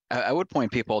 I would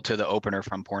point people to the opener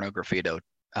from Pornograffito.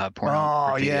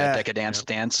 Decadence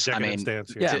Dance. Decadence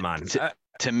Dance, man.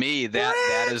 To me,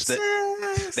 that is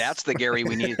that's the Gary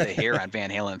we needed to hear on Van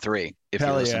Halen 3. If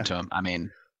you listen to him, I mean,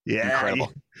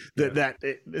 incredible.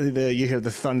 You hear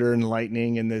the thunder and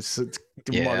lightning, and the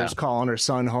mother's calling her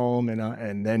son home,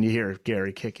 and then you hear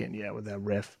Gary kick in, with that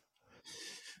riff.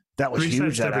 That was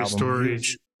huge. That album,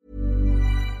 huge.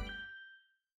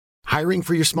 Hiring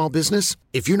for your small business?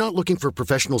 If you're not looking for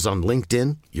professionals on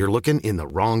LinkedIn, you're looking in the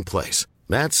wrong place.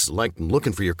 That's like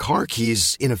looking for your car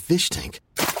keys in a fish tank.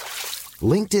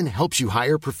 LinkedIn helps you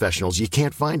hire professionals you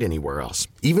can't find anywhere else,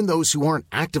 even those who aren't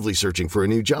actively searching for a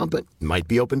new job but might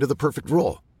be open to the perfect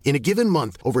role. In a given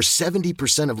month, over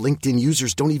 70% of LinkedIn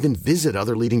users don't even visit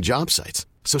other leading job sites.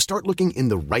 So start looking in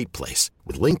the right place.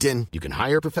 With LinkedIn, you can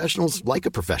hire professionals like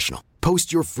a professional.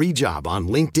 Post your free job on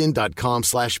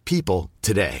linkedin.com/people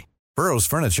today. Burrow's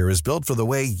furniture is built for the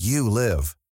way you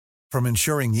live. From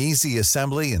ensuring easy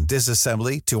assembly and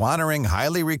disassembly to honoring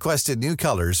highly requested new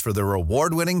colors for their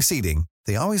award-winning seating,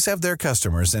 they always have their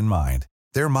customers in mind.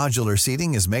 Their modular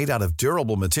seating is made out of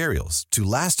durable materials to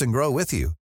last and grow with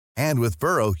you. And with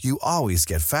Burrow, you always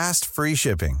get fast, free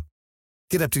shipping.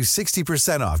 Get up to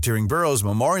 60% off during Burrow's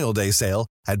Memorial Day sale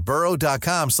at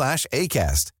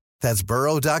burrow.com/ACAST. That's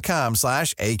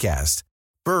burrow.com/ACAST.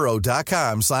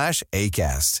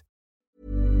 burrow.com/ACAST.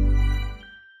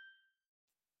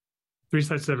 Three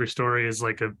Sides to Every Story is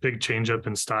like a big change up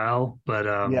in style, but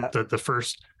the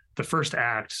the first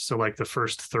act, so like the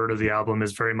first third of the album,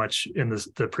 is very much in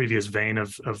the previous vein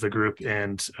of the group,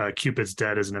 and Cupid's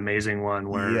Dead is an amazing one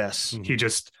where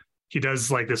he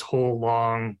does like this whole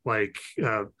long like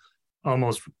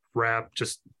almost rap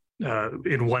just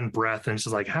in one breath, and it's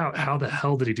just like how the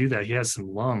hell did he do that? He has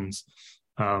some lungs.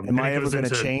 Am I ever going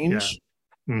to change?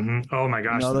 Yeah. Mm-hmm. Oh my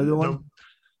gosh,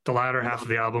 the latter half of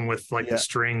the album with like Yeah. the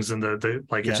strings and the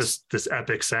like, it's just this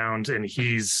epic sound, and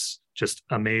he's just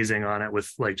amazing on it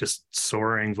with like just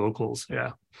soaring vocals.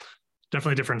 Yeah,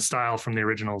 definitely a different style from the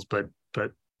originals, but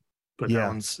that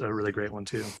one's a really great one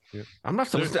too. Yeah. I'm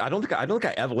not. I don't think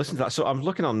I ever listened to that. So I'm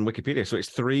looking on Wikipedia. So it's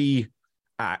 3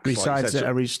 acts. Besides like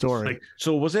every story.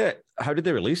 So was it? How did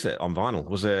they release it on vinyl?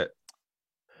 Was it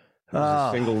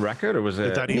a single record, or was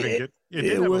it? It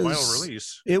did have a vinyl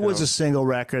release. It was a single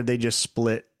record. They just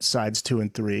split sides 2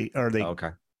 and 3, or they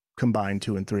combined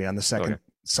 2 and 3 on the second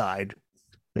side,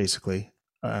 basically.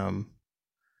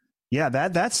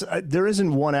 That's there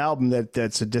isn't one album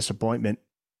that's a disappointment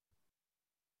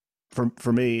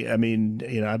for me. I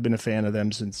mean, I've been a fan of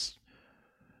them since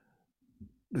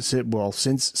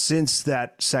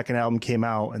that second album came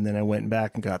out, and then I went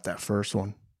back and got that first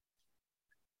one.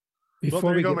 Well,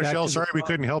 there you go, Michelle. Sorry we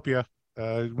couldn't help you.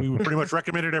 We pretty much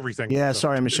recommended everything. Yeah,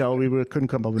 sorry, Michelle. We couldn't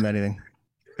come up with anything.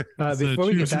 Before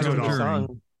we get back to the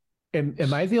song,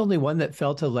 am I the only one that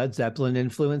felt a Led Zeppelin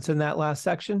influence in that last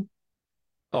section?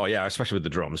 Oh yeah, especially with the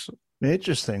drums.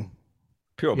 Interesting.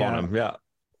 Pure Bonham, yeah.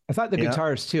 I thought the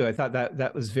guitars too. I thought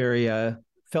that was very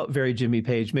felt very Jimmy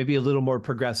Page, maybe a little more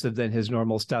progressive than his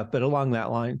normal stuff, but along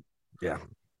that line. Yeah,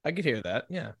 I could hear that.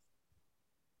 Yeah.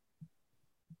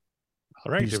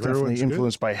 All right, he's definitely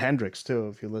influenced by Hendrix too.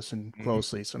 If you listen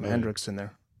closely, some Hendrix in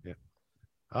there. Yeah.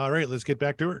 All right, let's get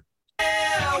back to her.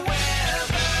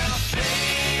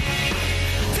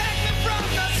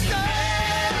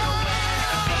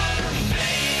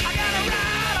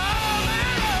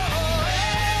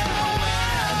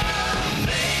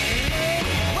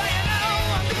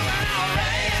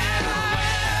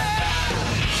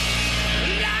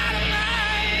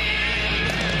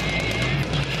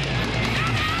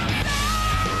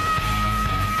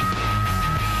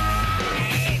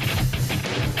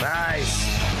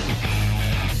 Nice.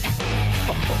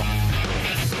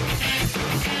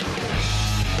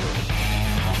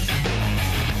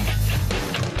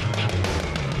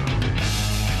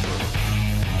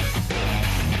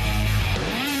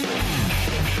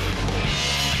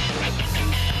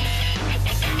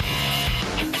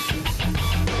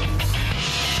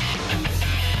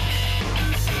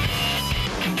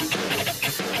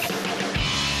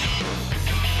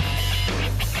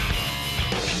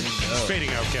 It's fading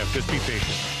out, Kev. Just be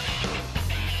patient.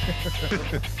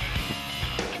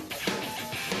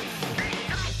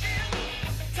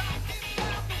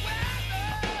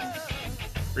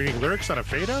 Reading lyrics on a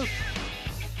fade out?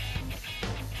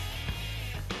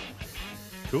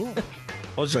 Cool.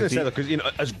 I was just going to say that because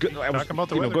as good.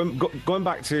 Going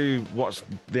back to what's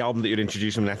the album that you'd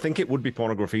introduce him, and I think it would be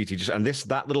Porno Graffiti.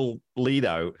 That little lead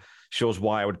out shows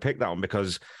why I would pick that one,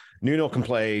 because Nuno can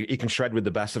play, he can shred with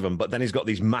the best of them, but then he's got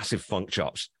these massive funk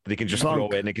chops that he can just throw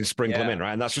in, he can sprinkle them in,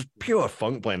 right? And that's just pure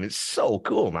funk playing. It's so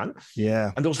cool, man.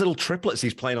 Yeah. And those little triplets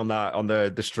he's playing on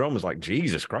the strum was like,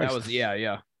 Jesus Christ. That was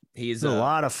He's a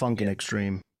lot of funk and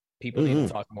extreme. People need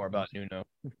to talk more about Nuno.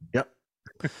 Yep.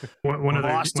 One of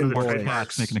the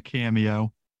trademarks making a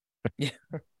cameo. Yeah.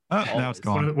 Oh, now it's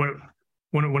gone.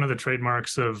 One of the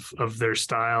trademarks of their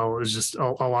style is just a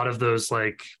lot of those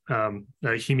like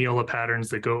hemiola patterns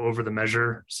that go over the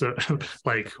measure. So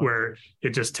like where it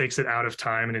just takes it out of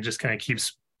time and it just kind of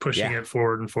keeps pushing it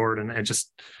forward and forward. And it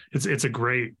just, it's a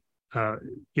great,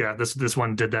 this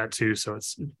one did that too. So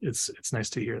it's nice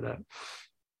to hear that.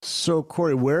 So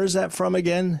Corey, where is that from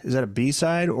again? Is that a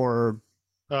B-side or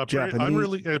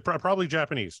Japanese? Probably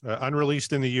Japanese,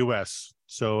 unreleased in the U.S.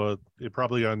 So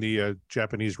probably on the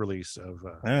Japanese release of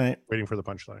all right, Waiting for the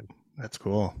Punchline. That's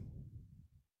cool.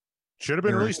 Should have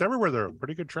been released everywhere though.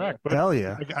 Pretty good track. But hell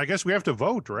yeah. I guess we have to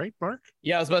vote, right, Mark?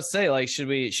 Yeah, I was about to say, like, should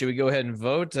we go ahead and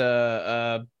vote?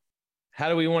 How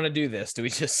do we want to do this? Do we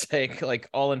just say like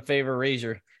all in favor, raise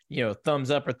your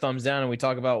thumbs up or thumbs down, and we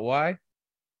talk about why?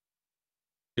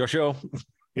 Your show.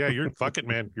 Yeah, fuck it,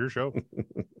 man. Your show.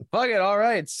 Fuck it. All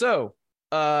right. So,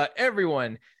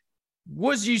 everyone,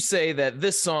 would you say that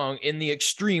this song in the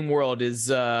extreme world is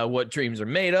what dreams are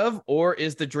made of, or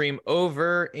is the dream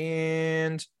over?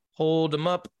 And hold them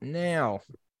up now.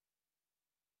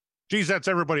 Geez, that's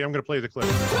everybody. I'm going to play the clip.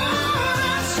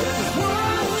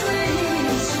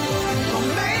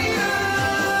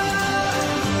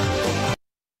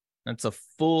 That's a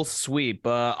full sweep.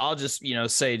 I'll just,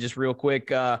 say just real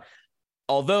quick,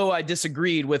 although I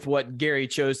disagreed with what Gary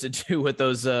chose to do with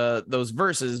those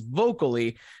verses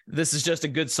vocally, this is just a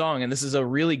good song. And this is a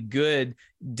really good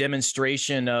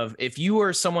demonstration of, if you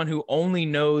are someone who only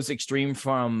knows Extreme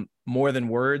from More Than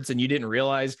Words and you didn't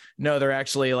realize, no, they're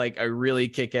actually like a really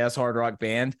kick-ass hard rock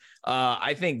band.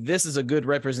 I think this is a good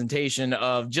representation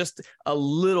of just a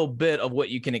little bit of what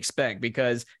you can expect,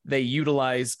 because they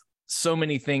utilize so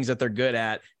many things that they're good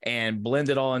at and blend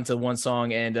it all into one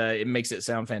song, and it makes it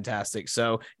sound fantastic.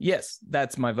 So yes,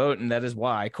 that's my vote, and that is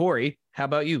why. Corey, how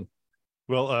about you?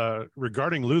 Well,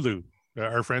 regarding Lulu,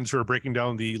 our friends who are breaking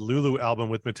down the Lulu album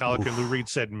with Metallica and Lou Reed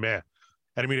said meh.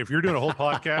 And I mean, if you're doing a whole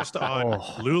podcast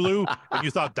on Lulu and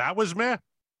you thought that was meh,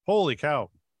 holy cow.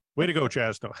 Way to go,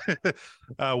 Chaz.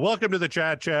 No. Welcome to the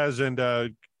chat, Chaz,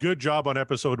 and good job on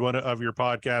episode 1 of your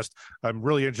podcast. I'm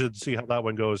really interested to see how that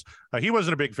one goes. He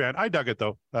wasn't a big fan. I dug it,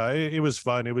 though. It was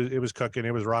fun. It was cooking.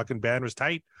 It was rocking. Band was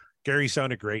tight. Gary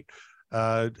sounded great.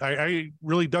 I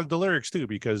really dug the lyrics, too,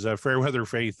 because Fairweather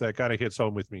Faith kind of hits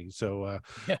home with me. So,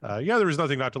 yeah, there was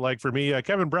nothing not to like for me.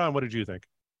 Kevin Brown, what did you think?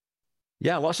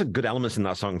 Yeah, lots of good elements in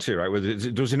that song too, right? Where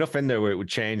there was enough in there where it would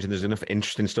change, and there's enough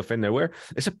interesting stuff in there where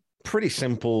it's a pretty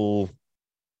simple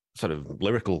sort of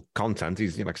lyrical content.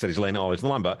 He's, like I said, he's laying it all into the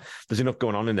line, but there's enough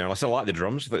going on in there. And I still like the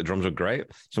drums. I think the drums are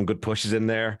great. Some good pushes in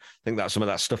there. I think that some of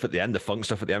that stuff at the end, the funk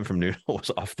stuff at the end from Nuno,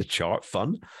 was off the chart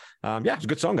fun. Yeah, it's a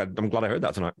good song. I'm glad I heard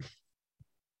that tonight.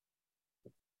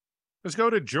 Let's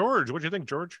go to George. What do you think,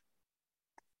 George?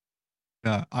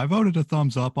 Yeah, I voted a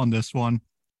thumbs up on this one.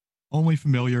 Only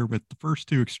familiar with the first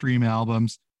 2 Extreme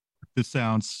albums. This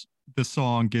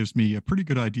song gives me a pretty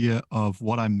good idea of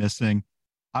what I'm missing.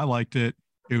 I liked it.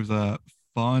 It was a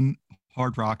fun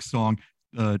hard rock song.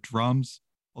 The drums,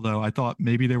 although I thought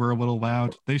maybe they were a little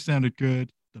loud, they sounded good.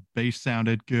 The bass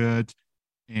sounded good.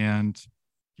 And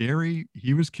Gary,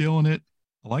 he was killing it.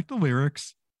 I like the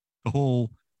lyrics. The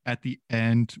whole at the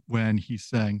end when he's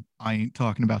saying, "I ain't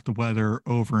talking about the weather"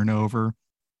 over and over.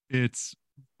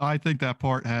 I think that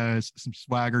part has some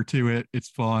swagger to it. It's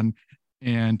fun,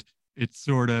 and it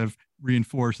sort of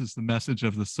reinforces the message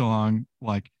of the song.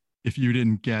 Like, if you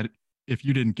didn't get it, if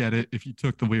you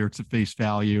took the lyrics at face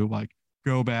value, like,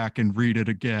 go back and read it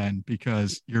again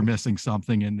because you're missing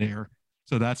something in there.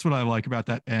 So that's what I like about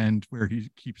that end where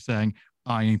he keeps saying,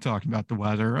 "I ain't talking about the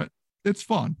weather." It's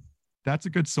fun. That's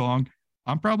a good song.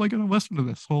 I'm probably going to listen to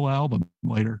this whole album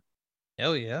later.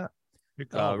 Hell yeah.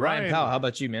 Ryan Powell, how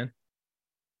about you, man?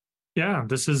 Yeah,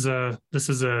 this is a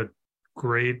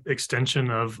great extension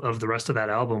of the rest of that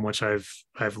album, which I've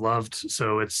loved.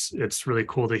 So it's really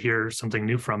cool to hear something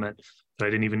new from it that I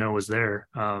didn't even know was there.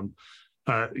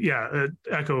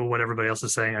 Echo what everybody else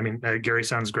is saying. I mean, Gary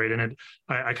sounds great in it.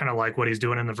 I kind of like what he's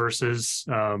doing in the verses,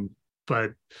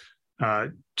 but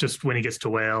just when he gets to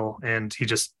wail, and he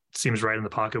just seems right in the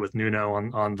pocket with Nuno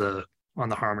on the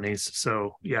harmonies.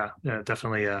 So yeah,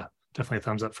 definitely a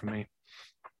thumbs up from me.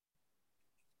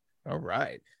 All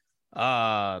right.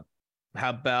 How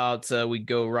about we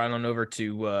go right on over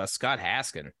to Scott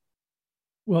Haskin?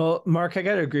 Well, Mark, I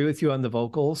got to agree with you on the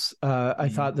vocals. I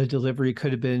thought the delivery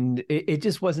could have been, it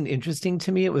just wasn't interesting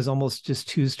to me. It was almost just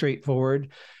too straightforward.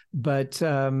 But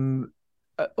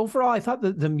overall, I thought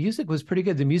the music was pretty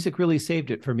good. The music really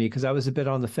saved it for me because I was a bit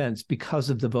on the fence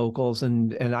because of the vocals,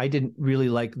 and I didn't really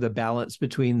like the balance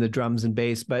between the drums and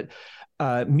bass. But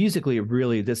musically,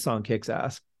 really, this song kicks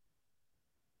ass.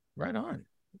 Right on.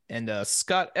 And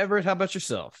Scott Everett, how about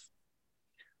yourself?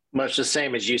 Much the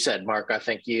same as you said, Mark. I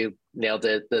think you nailed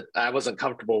it. That I wasn't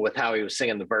comfortable with how he was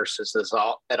singing the verses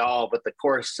at all, but the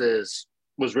choruses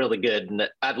was really good, and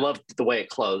I loved the way it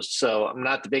closed. So I'm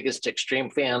not the biggest Extreme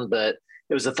fan, but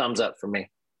it was a thumbs up for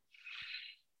me.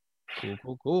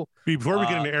 Cool. Before we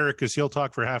get into Eric, because he'll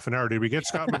talk for half an hour, did we get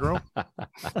Scott Monroe?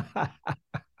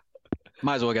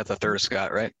 Might as well get the third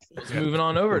Scott, right? Moving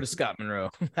on over to Scott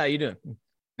Monroe. How you doing?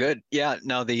 Good. Yeah.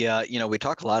 No, we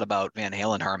talk a lot about Van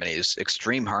Halen harmonies,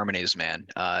 extreme harmonies, man.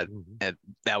 And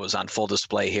that was on full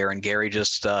display here, and Gary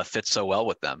just fits so well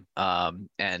with them.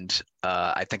 And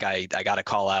I think I got to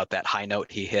call out that high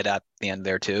note he hit at the end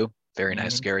there too. Very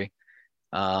nice, Gary.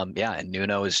 And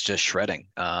Nuno is just shredding.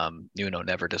 Nuno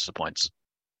never disappoints.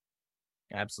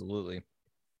 Absolutely.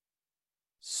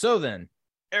 So then,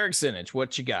 Eric Sinich,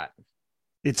 what you got?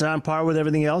 It's on par with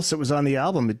everything else that was on the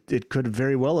album. It could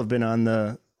very well have been on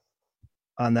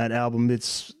that album.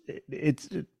 It's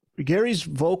Gary's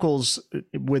vocals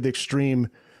with Extreme.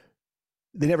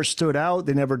 They never stood out.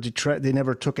 They never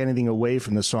took anything away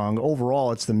from the song.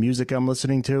 Overall, it's the music I'm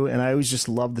listening to, and I always just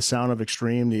love the sound of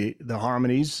Extreme. The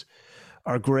harmonies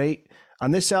are great. On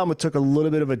this album, it took a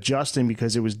little bit of adjusting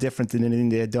because it was different than anything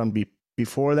they had done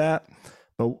before that.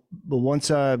 But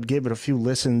once I gave it a few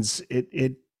listens,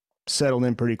 it settled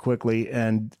in pretty quickly.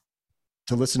 And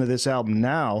to listen to this album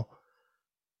now,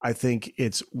 I think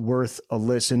it's worth a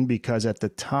listen because at the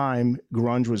time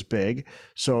grunge was big.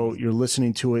 So you're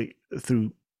listening to it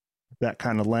through that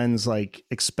kind of lens, like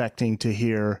expecting to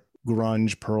hear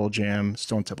grunge, Pearl Jam,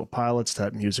 Stone Temple Pilots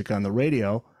type music on the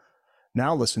radio.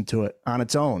 Now listen to it on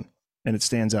its own, and it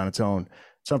stands on its own.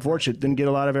 It's unfortunate. Didn't get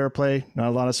a lot of airplay, not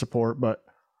a lot of support, but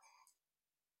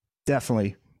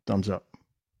definitely thumbs up.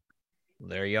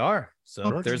 There you are.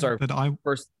 So there's our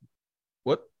first.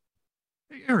 What?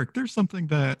 Hey, Eric, there's something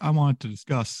that I wanted to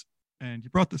discuss, and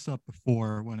you brought this up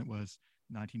before when it was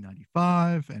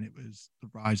 1995, and it was the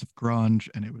rise of grunge,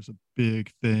 and it was a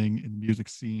big thing in the music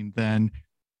scene then.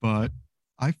 But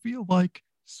I feel like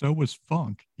so was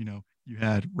funk. You know, you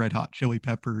had Red Hot Chili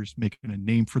Peppers making a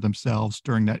name for themselves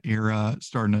during that era,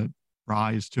 starting to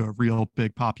rise to a real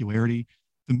big popularity.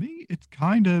 To me, it's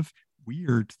kind of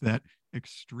weird that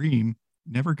Extreme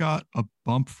never got a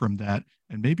bump from that.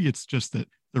 And maybe it's just that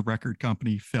the record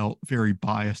company felt very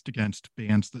biased against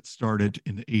bands that started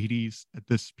in the 80s at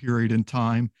this period in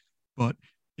time. But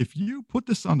if you put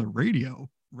this on the radio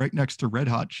right next to Red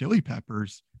Hot Chili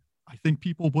Peppers, I think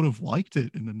people would have liked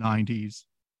it in the 90s.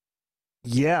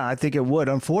 Yeah, I think it would.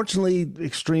 Unfortunately,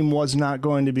 Extreme was not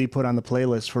going to be put on the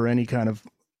playlist for any kind of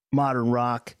modern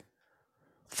rock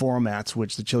formats,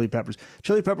 which the Chili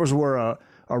Peppers were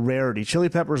a rarity. Chili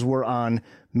Peppers were on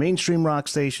mainstream rock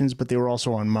stations, but they were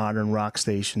also on modern rock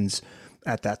stations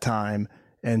at that time.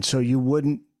 And so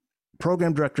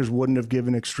program directors wouldn't have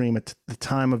given Extreme at the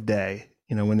time of day,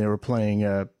 you know, when they were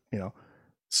playing,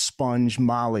 Sponge,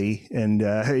 Molly, and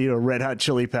Red Hot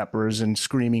Chili Peppers and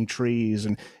Screaming Trees,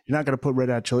 and you're not going to put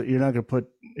you're not going to put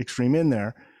Extreme in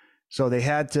there. So they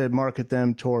had to market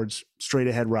them towards straight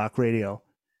ahead rock radio,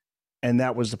 and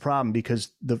that was the problem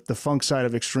because the funk side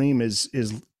of Extreme is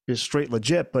straight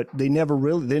legit, but they never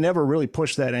really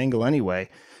pushed that angle anyway.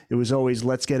 It was always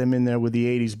let's get him in there with the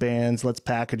 80s bands, let's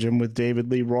package him with David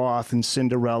Lee Roth and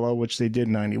Cinderella, which they did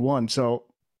in 91. So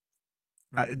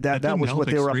that was what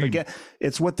they were up against.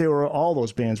 It's what all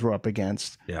those bands were up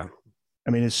against. Yeah.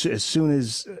 I mean, as soon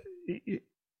as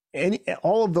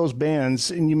all of those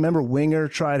bands, and you remember Winger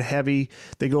tried heavy,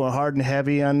 they go hard and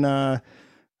heavy on, what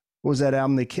was that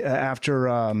album after,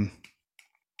 oh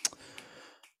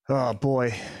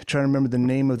boy, trying to remember the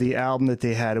name of the album that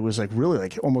they had. It was like really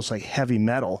like almost like heavy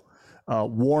metal.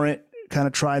 Warrant kind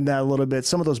of tried that a little bit.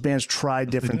 Some of those bands tried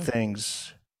different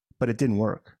things, but it didn't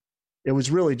work. It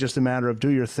was really just a matter of do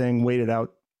your thing, wait it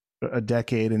out a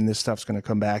decade, and this stuff's going to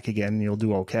come back again, and you'll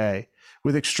do okay.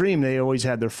 With Extreme, they always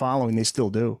had their following. They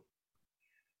still do.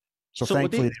 So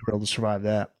thankfully, they were able to survive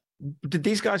that. Did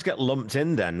these guys get lumped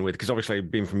in then with, because obviously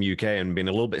being from UK and being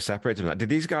a little bit separated from that, did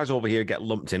these guys over here get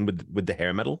lumped in with the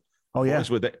hair metal? Oh, yeah.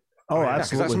 With it? Oh,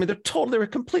 absolutely. They're a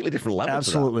completely different level.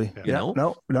 Absolutely. To that, you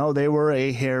know? No, they were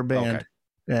a hair band,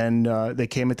 and they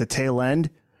came at the tail end.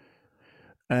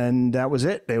 And that was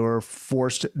it. They were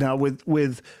forced. Now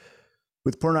with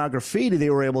Pornography, they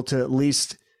were able to at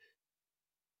least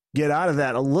get out of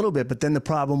that a little bit. But then the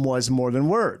problem was More Than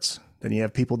Words. Then you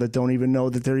have people that don't even know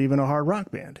that they're even a hard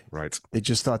rock band. Right. They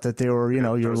just thought that they were,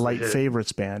 your light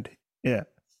favorites band. Yeah.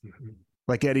 Mm-hmm.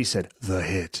 Like Eddie said, the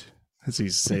hit. As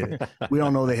he's saying, we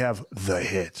all know they have the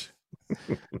hit.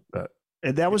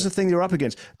 And that was the thing they were up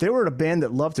against. They were a band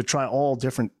that loved to try all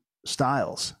different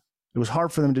styles. It was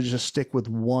hard for them to just stick with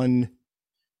one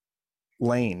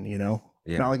lane,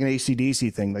 Not like an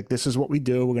AC/DC thing. Like, this is what we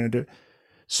do. We're going to do.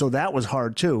 So that was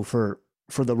hard too for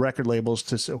the record labels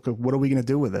to say, okay, what are we going to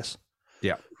do with this?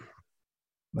 Yeah.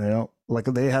 Like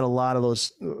they had a lot of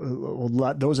those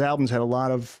albums had a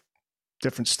lot of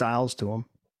different styles to them.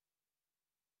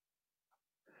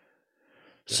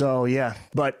 So, yeah.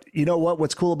 But you know what?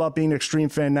 What's cool about being an Extreme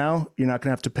fan now, you're not going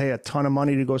to have to pay a ton of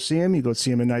money to go see him. You go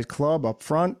see him in a nice club up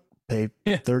front. Pay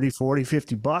 30, 40,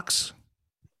 50 bucks,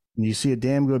 and you see a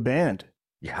damn good band.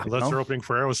 Yeah. Unless they're opening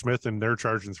for Aerosmith and they're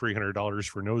charging $300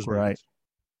 for nosebleeds.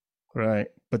 Right.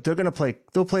 But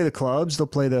they'll play the clubs. They'll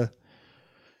play the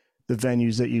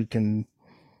venues that you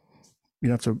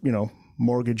have to,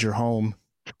 mortgage your home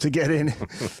to get in.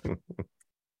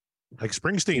 Like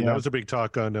Springsteen, that was a big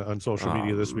talk on social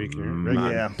media this week.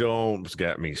 Man, don't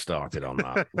get me started on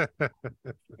that.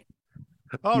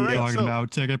 All right. Talking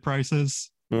about ticket prices.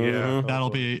 Yeah,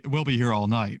 we'll be here all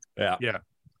night. Yeah.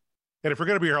 And if we're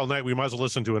going to be here all night, we might as well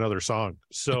listen to another song.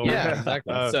 So yeah,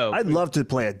 exactly. I'd love to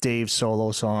play a Dave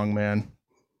solo song, man.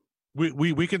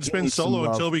 We can spin Need some solo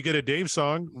love. until we get a Dave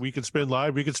song. We can spin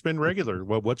live. We can spin regular.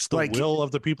 Well, what's the Like- will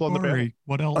of the people on the panel?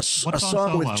 What else? A What's on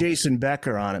song with solo? Jason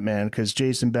Becker on it, man, because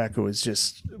Jason Becker was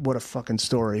just what a fucking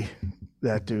story.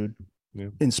 That dude,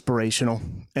 inspirational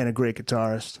and a great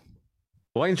guitarist.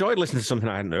 Well, I enjoyed listening to something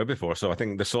I hadn't heard before, so I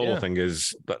think the solo Yeah. thing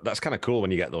is that's kind of cool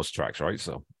when you get those tracks, right?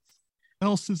 So What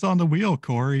else is on the wheel,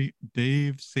 Corey?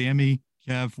 Dave, Sammy,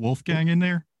 Kev, Wolfgang in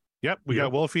there? Yep, we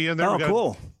got Wolfie in there. Oh, we got,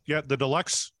 cool. Yeah, the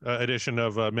deluxe edition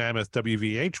of Mammoth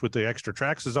WVH with the extra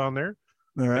tracks is on there.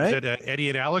 All right. Like I said, Eddie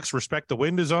and Alex, Respect the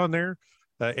Wind is on there.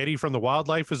 Eddie from the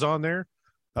Wildlife is on there.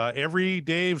 Every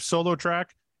Dave solo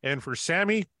track. And for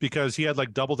Sammy, because he had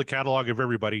like double the catalog of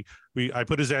everybody, I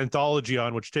put his anthology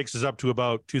on, which takes us up to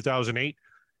about 2008.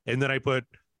 And then I put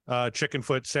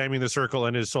Chickenfoot, Sammy in the Circle,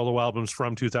 and his solo albums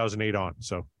from 2008 on.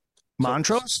 So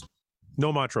Montrose?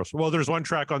 No Montrose. Well, there's one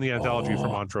track on the anthology for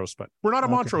Montrose, but we're not a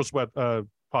Montrose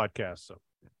podcast. So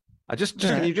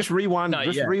can you just rewind? Not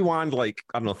Just yet. rewind like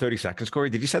I don't know, 30 seconds, Corey.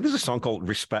 Did you say there's a song called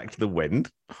 "Respect the Wind"?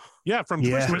 Yeah, from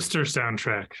Twister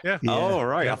soundtrack. Yeah. Oh,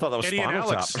 right. I thought that was Eddie and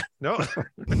Spinal Alex. Tap. No,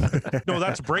 no,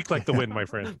 that's Break Like the Wind, my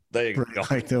friend. There you go.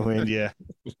 Like the Wind, yeah.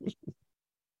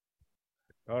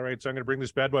 All right, so I'm going to bring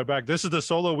this bad boy back. This is the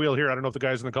solo wheel here. I don't know if the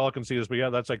guys in the call can see this, but yeah,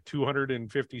 that's like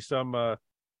 250 some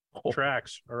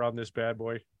tracks are on this bad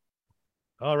boy.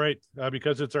 All right,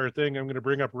 because it's our thing, I'm going to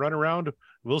bring up Run Around.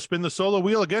 We'll spin the solo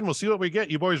wheel again. We'll see what we get.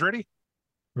 You boys ready?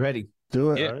 Ready.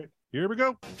 Do it. All right, here we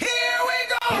go.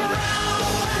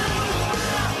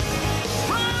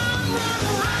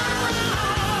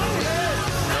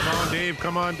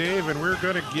 Come on, Dave, and we're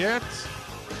going to get...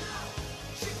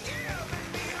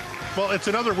 Well, it's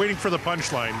another waiting for the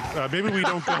punchline. Maybe we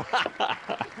don't go...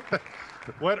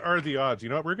 What are the odds? You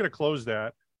know what? We're going to close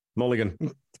that. Mulligan.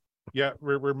 Yeah,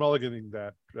 we're mulliganing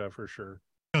that for sure.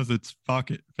 Because it's fuck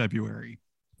it February.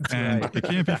 And it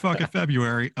can't be fuck it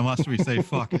February unless we say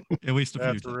fuck it at least a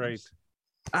few That's times. right.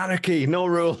 Anarchy, no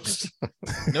rules.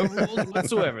 No rules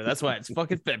whatsoever. That's why it's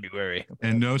fucking February.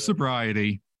 And no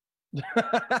sobriety.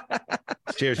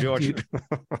 Cheers, George.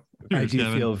 I do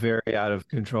Kevin. feel very out of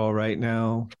control right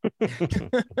now.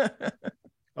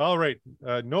 All right.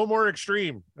 No more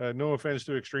Extreme. No offense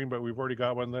to Extreme, but we've already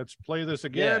got one. Let's play this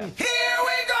again. Here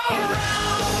we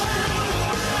go.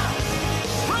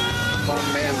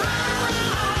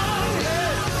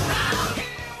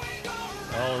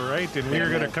 All right. And we are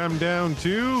going to come down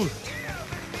to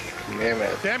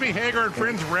Sammy Hagar and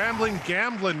Friends Rambling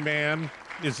Gambling Man.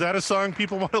 Is that a song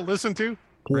people want to listen to?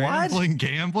 Rambling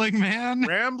Gambling Man?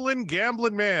 Rambling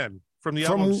Gambling Man from the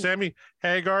album Sammy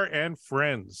Hagar and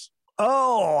Friends.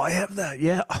 Oh, I have that.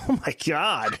 Yeah. Oh my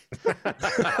God.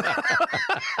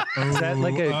 Is that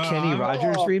like a Kenny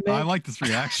Rogers remake? I like this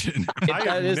reaction. If I that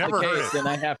have is the never heard case, it. then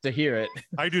I have to hear it.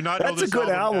 I do not know That's a this good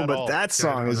album, at but all. that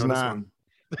song is know this not. one.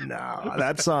 No,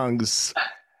 that song's.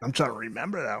 I'm trying to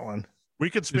remember that one. We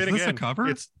could spin Is this a again.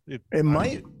 cover? It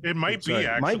might. might be Sorry,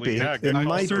 actually. might be. Yeah, It good I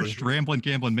call. might searched Rambling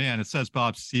Gambling Man. It says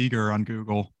Bob Seger on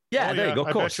Google. Yeah, Oh, there yeah, you go. I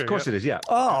Of course, betcha, of course yeah. it is. Yeah.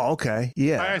 Oh, okay.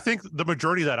 Yeah. I think the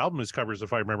majority of that album is covers,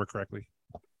 if I remember correctly.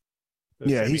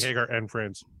 Yeah, Sammy he's- Hagar and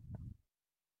Friends.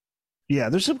 Yeah,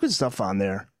 there's some good stuff on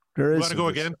there. There You is. want to some go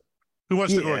good again? stuff. Who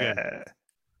wants to go Yeah. again?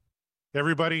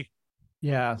 Everybody?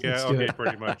 Yeah. Yeah, let's do okay, it.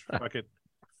 pretty much. Fuck it.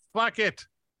 Fuck it.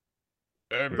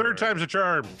 Third time's a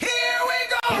charm. Here we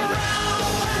go. Come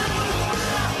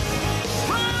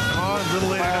on, little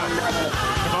lady.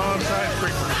 Come on, side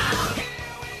street.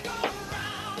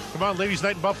 Come on, ladies'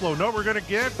 night in Buffalo. No, we're gonna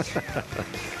get.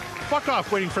 Fuck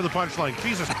off, waiting for the punchline.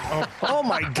 Jesus. Oh, Oh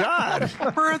my God.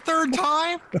 For a third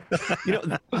time? You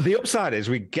know, the upside is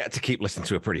we get to keep listening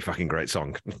to a pretty fucking great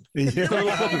song. Yeah.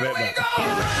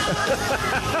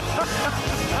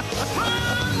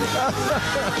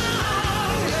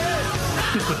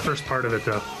 Just the first part of it,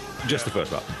 though. Just the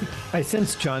first part. I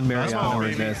sense John Mariano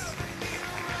in baby. this.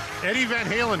 Eddie Van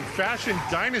Halen, Fashion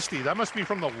Dynasty. That must be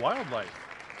from the Wildlife.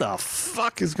 The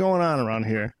fuck is going on around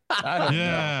here? I don't know.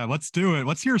 Yeah, let's do it.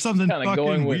 Let's hear something Kinda fucking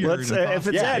going with- weird. Let's. and If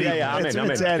it's Yeah, Eddie, yeah, yeah, I'm if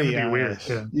in, it's I'm in. Eddie, It's gonna be weird,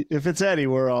 yeah. If it's Eddie,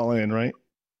 we're all in, right?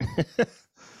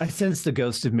 I sense the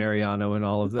ghost of Mariano in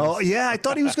all of this. Oh yeah, I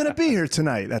thought he was going to be here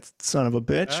tonight. That son of a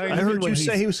bitch. I I knew heard when you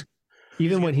say he's- he was.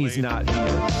 Even when getting he's late. not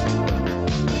here.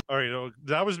 All right,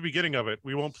 that was the beginning of it.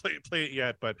 We won't play it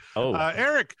yet, but Oh,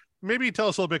 Eric, maybe tell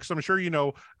us a little bit, because I'm sure you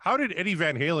know, how did Eddie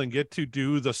Van Halen get to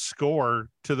do the score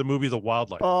to the movie The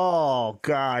Wildlife? Oh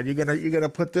God, you gonna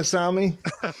put this on me?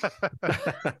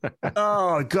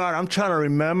 Oh God, I'm trying to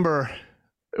remember.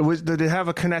 Did it have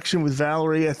a connection with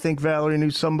Valerie? I think Valerie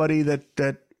knew somebody that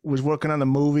was working on the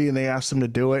movie, and they asked him to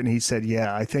do it, and he said,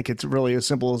 "Yeah, I think it's really as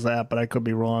simple as that," but I could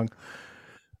be wrong.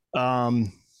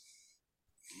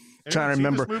 trying to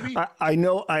remember. I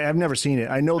know I've never seen it.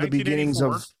 I know the beginnings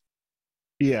of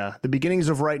the beginnings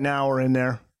of Right Now are in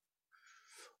there.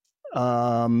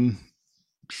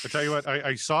 I tell you what,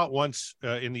 I saw it once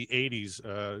in the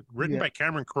 80s, written by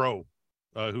Cameron Crowe,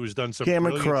 who's done some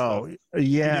Cameron Crowe. Stuff.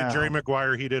 Yeah. He did Jerry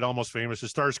Maguire. He did Almost Famous. It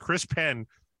stars Chris Penn.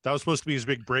 That was supposed to be his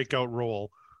big breakout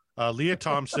role. Leah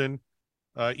Thompson,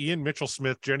 Ian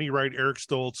Mitchell-Smith, Jenny Wright, Eric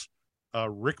Stoltz,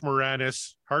 Rick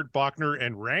Moranis, Hart Bachner,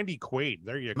 and Randy Quaid.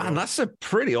 There you go. Man, that's a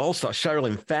pretty all-star.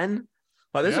 Sherilyn Fenn.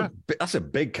 Like, that's a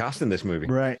big cast in this movie.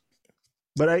 Right.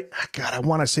 But I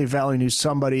want to say Valley knew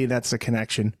somebody. That's a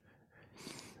connection.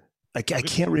 I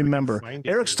can't remember.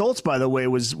 Eric Stoltz, by the way,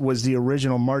 was the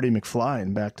original Marty McFly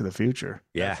in Back to the Future.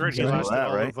 Yeah. That's right. He lasted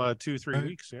all of 2-3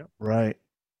 weeks. Yeah. Right.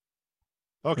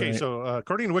 Okay. Right. So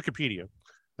according to Wikipedia,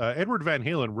 Edward Van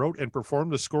Halen wrote and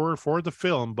performed the score for the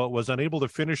film, but was unable to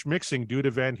finish mixing due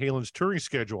to Van Halen's touring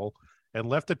schedule and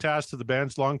left the task to the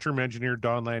band's long-term engineer,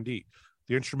 Don Landee.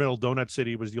 The instrumental Donut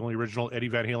City was the only original Eddie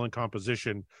Van Halen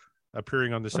composition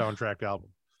appearing on the soundtrack album.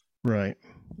 Right.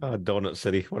 Donut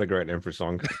City. What a great name for a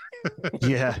song.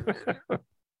 Yeah.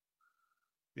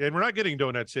 And we're not getting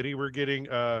Donut City. We're getting,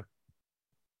 the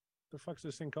fuck's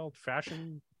this thing called?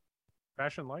 Fashion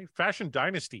Life? Fashion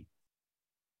Dynasty.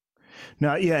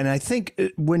 Now, yeah, and I think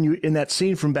when you in that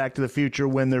scene from Back to the Future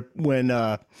when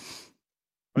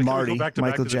Marty,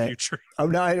 Michael J. Oh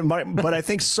no, but I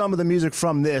think some of the music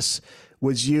from this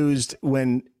was used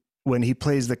when he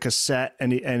plays the cassette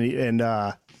and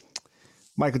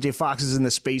Michael J. Fox is in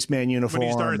the spaceman uniform. When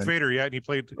he's Darth Vader, and he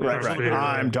played. Right.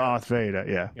 I'm Darth Vader.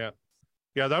 Yeah.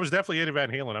 Yeah, that was definitely Eddie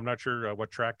Van Halen. I'm not sure what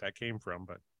track that came from,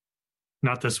 but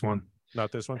not this one.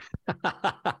 Not this one.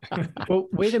 Well,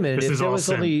 wait a minute.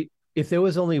 If there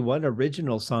was only one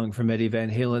original song from Eddie Van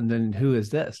Halen, then who is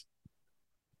this?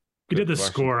 He did the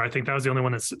score. I think that was the only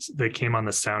one that came on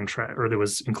the soundtrack, or that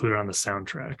was included on the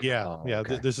soundtrack. Yeah,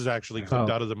 okay. This is actually clipped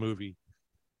out of the movie.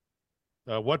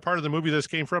 What part of the movie this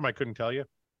came from, I couldn't tell you.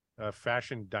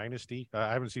 Fashion Dynasty.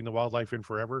 I haven't seen The Wildlife in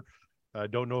forever.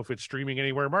 Don't know if it's streaming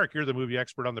anywhere. Mark, you're the movie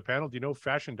expert on the panel. Do you know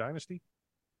Fashion Dynasty?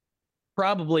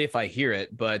 Probably if I hear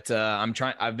it, but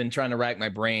I've been trying to rack my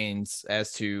brains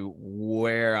as to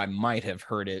where I might have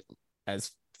heard it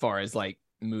as far as like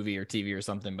movie or TV or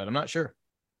something, but I'm not sure.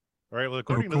 All right. Well,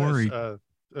 according Corey, to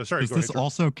this, sorry. Does this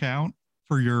also count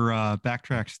for your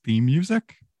Backtracks theme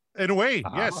music? In a way,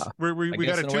 yes. We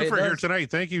got a twofer here tonight.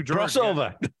 Thank you, George.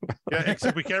 Crossover. Yeah,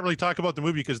 except we can't really talk about the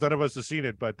movie because none of us have seen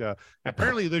it. But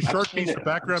apparently, this short piece of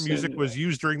background music was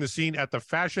used during the scene at the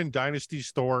Fashion Dynasty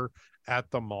store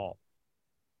at the mall.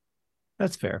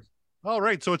 That's fair. All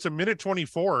right, so it's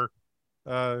 1:24.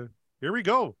 Here we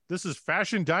go. This is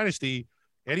Fashion Dynasty,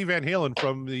 Eddie Van Halen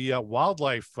from the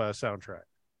Wildlife soundtrack.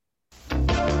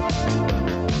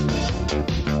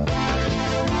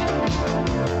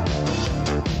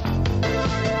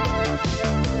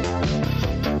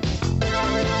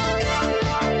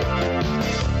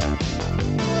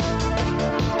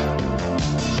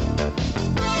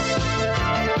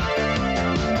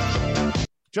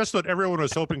 Just what everyone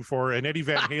was hoping for, an Eddie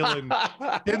Van Halen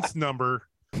synth number.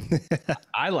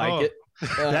 I like it.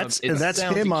 That's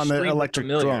him on the electric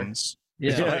drums.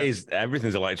 Yeah,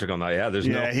 everything's electric on that. Yeah,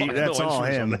 that's all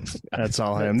him. That's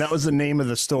all him. That was the name of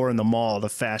the store in the mall, the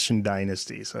Fashion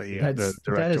Dynasty. So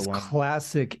that is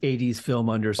classic 80s film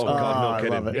underscore. Oh God, no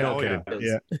kidding. I love it.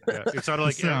 Yeah. It sounded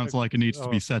like sounds like it needs to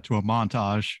be set to a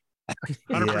montage.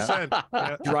 100%.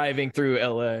 Yeah. Driving through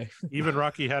LA. Even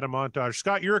Rocky had a montage.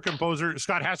 Scott, you're a composer.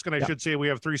 Scott Haskin, I should say. We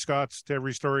have 3 Scotts to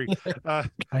every story. I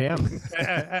am.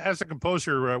 As a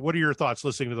composer, what are your thoughts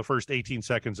listening to the first 18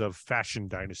 seconds of Fashion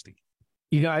Dynasty?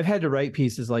 You know, I've had to write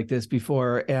pieces like this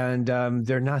before, and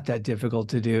they're not that difficult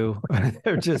to do.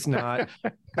 They're just not.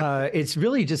 It's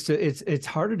really just it's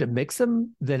harder to mix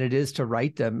them than it is to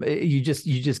write them. You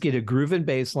just get a grooving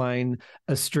bass line,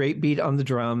 a straight beat on the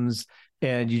drums,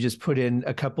 and you just put in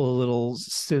a couple of little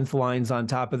synth lines on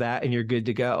top of that, and you're good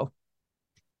to go.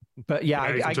 But yeah,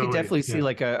 I could definitely see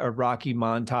like a Rocky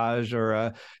montage or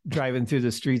a driving through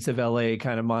the streets of LA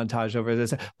kind of montage over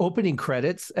this. Opening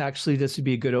credits, actually, this would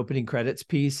be a good opening credits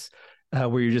piece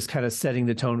where you're just kind of setting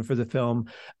the tone for the film.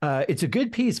 It's a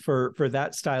good piece for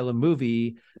that style of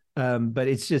movie, but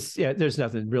it's just, there's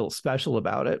nothing real special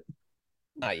about it.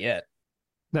 Not yet.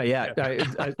 Not yet.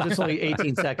 There's only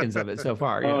 18 seconds of it so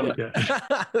far.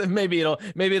 Maybe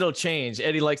it'll change.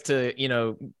 Eddie likes to,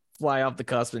 fly off the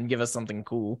cusp and give us something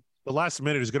cool. The last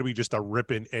minute is going to be just a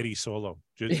ripping Eddie solo.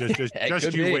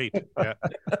 Just you wait. Yeah.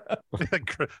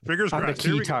 Fingers crossed.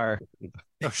 On the guitar.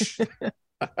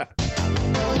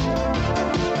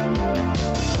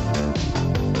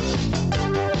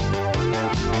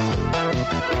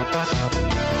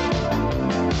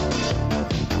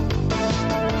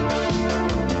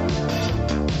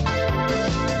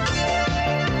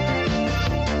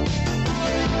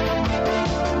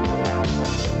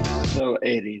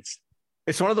 80s.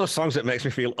 It's one of those songs that makes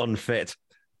me feel unfit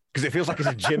because it feels like it's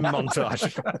a gym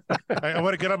montage. I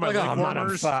want to get on my leg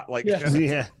warmers. I'm fat. Like,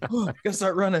 Yeah. Gotta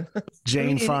start running.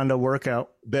 Jane Fonda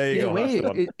workout. There you go.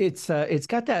 Wait, it's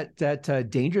got that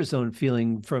danger zone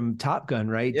feeling from Top Gun,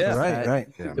 right? Yeah. Right.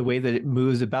 Yeah. The way that it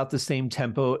moves about the same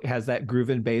tempo, it has that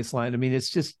grooving bass line. I mean, it's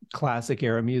just classic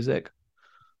era music.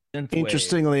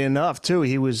 Interestingly enough, too,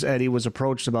 Eddie was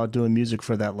approached about doing music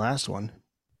for that last one,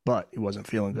 but he wasn't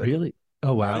feeling good. Really?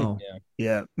 Oh wow.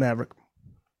 Yeah, Maverick.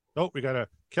 Oh, we got a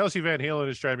Kelsey Van Halen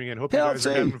is chiming in. Hope you guys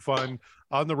are having fun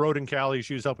on the road in Cali.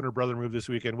 She was helping her brother move this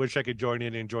weekend. Wish I could join in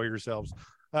and enjoy yourselves.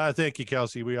 Thank you,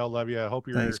 Kelsey. We all love you. Hope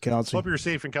you're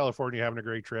safe in California, having a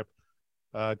great trip.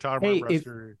 Tom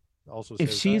Rester also says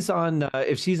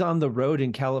if she's on the road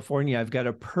in California, I've got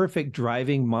a perfect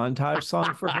driving montage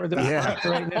song for her that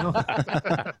right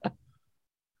now.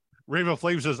 Raven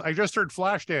Flame says, I just heard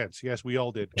Flashdance. Yes, we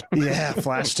all did. Yeah,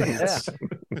 Flashdance.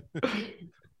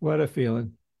 What a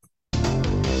feeling.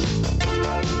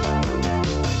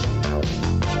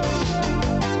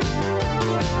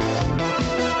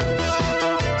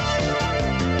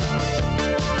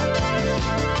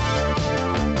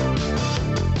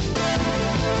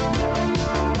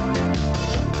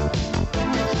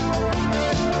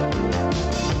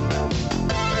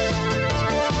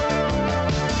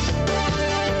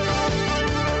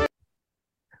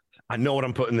 I know what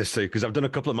I'm putting this to because I've done a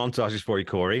couple of montages for you,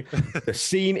 Corey. The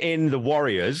scene in The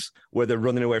Warriors where they're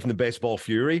running away from the baseball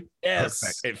fury. Yes.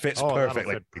 Perfect. It fits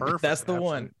perfectly. Perfect. That's the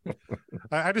one.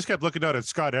 I just kept looking out at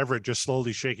Scott Everett just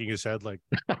slowly shaking his head like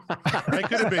I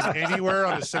could have been anywhere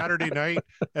on a Saturday night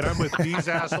and I'm with these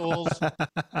assholes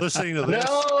listening to this.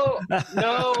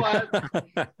 No.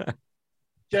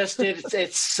 Just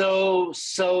it's so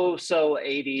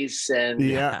 80s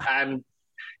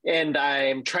and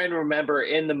I'm trying to remember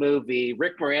in the movie,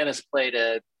 Rick Moranis played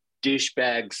a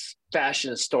douchebag's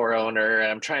fashion store owner,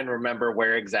 and I'm trying to remember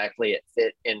where exactly it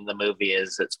fit in the movie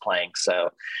as it's playing.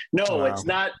 So, it's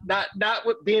not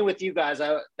being with you guys.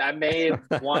 I may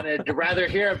have wanted to rather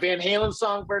hear a Van Halen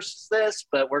song versus this,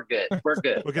 but we're good. We're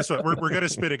good. Well, guess what? We're going to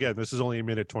spin again. This is only a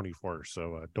minute 24,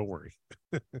 so don't worry.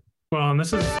 Well, and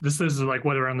this is like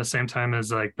what around the same time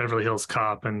as like Beverly Hills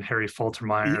Cop and Harry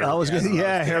Faltermeyer.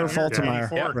 Harry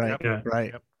Faltermeyer. Yeah,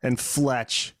 right. Yep. And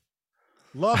Fletch.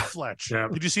 Love Fletch.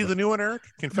 Did you see the new one, Eric?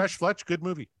 Confess Fletch, good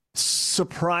movie.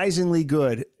 Surprisingly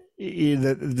good.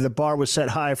 The bar was set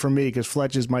high for me because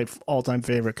Fletch is my all-time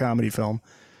favorite comedy film,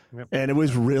 and it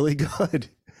was really good.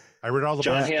 I read all the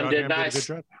John books. Hamm did nice.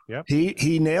 A good job. Yep.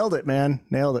 He nailed it, man.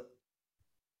 Nailed it.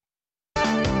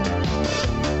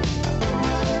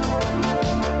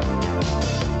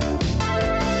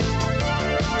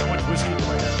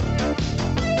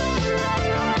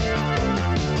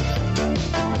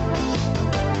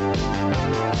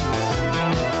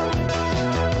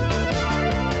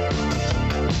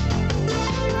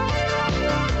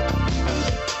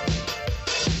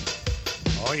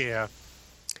 Oh yeah.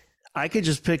 I could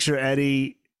just picture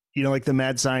Eddie, like the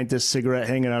mad scientist cigarette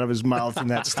hanging out of his mouth in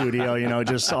that studio,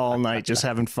 just all night, just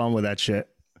having fun with that shit.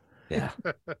 Yeah.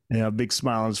 Big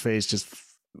smile on his face, just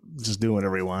doing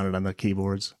whatever he wanted on the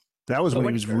keyboards. That was when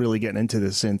he was really getting into the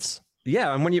synths.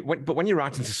 Yeah, and when you're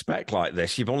writing to spec like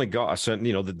this, you've only got a certain,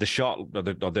 the shot or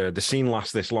the scene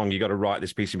lasts this long. You got to write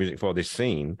this piece of music for this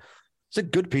scene. It's a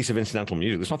good piece of incidental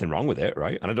music. There's nothing wrong with it,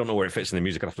 right? And I don't know where it fits in the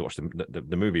music. I have to watch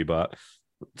the movie, but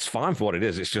it's fine for what it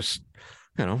is. It's just,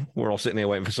 we're all sitting there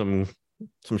waiting for some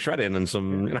shredding and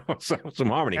some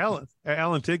harmony.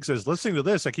 Alan Tigg says, listening to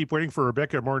this, I keep waiting for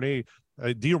Rebecca Mornay,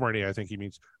 Dio Mornay, I think he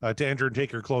means, to enter and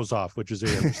take her clothes off, which is a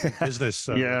business.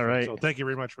 Right. So thank you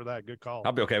very much for that. Good call.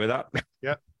 I'll be okay with that.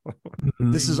 Yeah.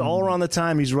 This is all around the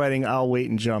time he's writing I'll Wait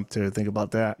and Jump to think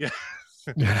about that.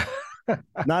 Yeah.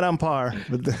 Not on par.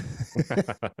 But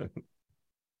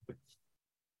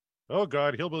Oh,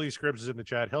 God. Hillbilly Scribs is in the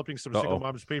chat, helping some single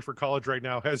moms pay for college right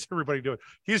now. How's everybody doing?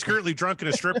 He's currently drunk in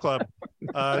a strip club.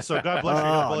 So God bless you,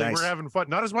 Hillbilly. Nice. We're having fun.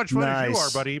 Not as much fun as you are,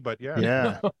 buddy, but yeah.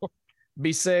 Yeah.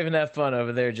 Be saving that fun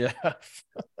over there, Jeff.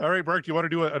 All right, Mark, do you want to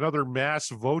do another mass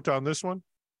vote on this one?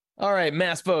 All right,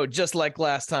 mass vote, just like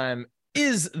last time.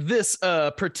 Is this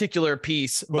a particular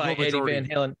piece by Eddie Van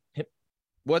Halen?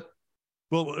 What?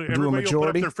 Well, everybody will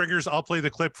put up their fingers. I'll play the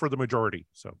clip for the majority.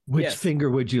 So, which finger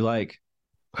would you like?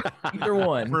 Either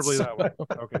one. Preferably that one.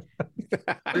 Okay.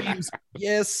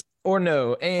 Yes or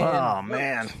no? And oh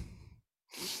man,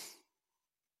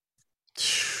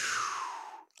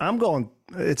 I'm going.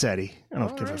 It's Eddie. I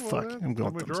don't give a fuck. Well, I'm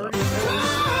going thumbs up.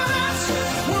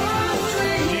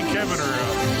 Kevin or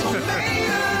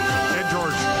and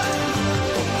George.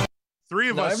 3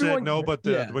 of No, us everyone- said no, but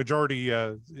the yeah. majority,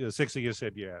 6 of you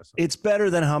said yes. It's better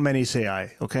than how many say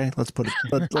I. Okay, let's put it.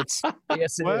 Let's.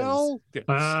 Yes, it is. Well,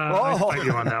 I fight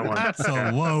you on that one. That's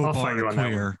a low I'll fight bar you to on that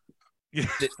one. clear. yeah,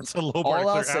 it's a low All bar.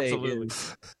 I'll Clear, say absolutely.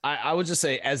 is I would just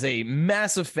say, as a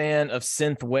massive fan of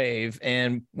synthwave,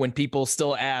 and when people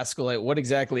still ask like what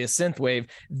exactly is synthwave,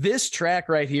 this track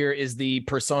right here is the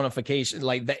personification.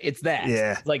 Like that, it's that.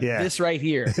 Yeah, Like yeah. this right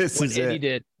here. This what is Eddie it.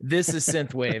 did. This is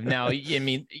synthwave. Now, I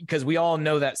mean, because we all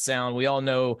know that sound. We all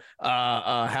know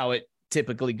how it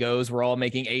typically goes. We're all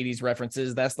making 80s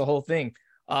references. That's the whole thing.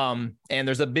 And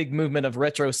there's a big movement of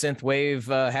retro synth wave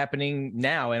happening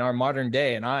now in our modern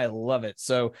day, and I love it.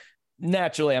 So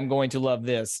naturally, I'm going to love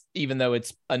this, even though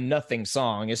it's a nothing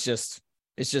song. It's just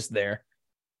there.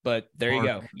 But there you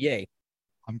go. Mark. Yay.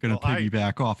 I'm going to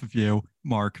piggyback off of you,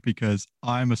 Mark, because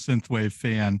I'm a synthwave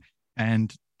fan,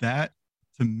 and that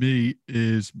to me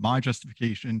is my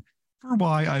justification for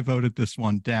why I voted this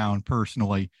one down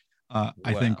personally.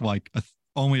 I think like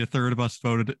only a third of us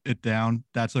voted it down.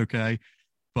 That's okay.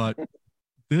 But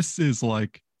this is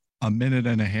like a minute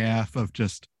and a half of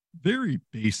just very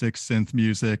basic synth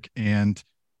music. And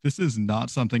this is not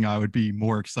something I would be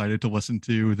more excited to listen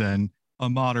to than a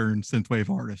modern synthwave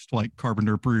artist like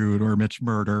Carpenter Brood or Mitch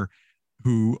Murder,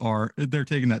 who they're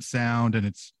taking that sound and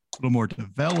it's a little more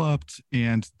developed.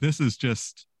 And this is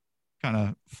just kind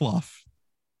of fluff.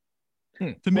 To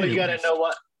me, Well, you got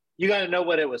to know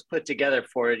what it was put together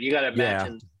for. You got to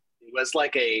imagine it was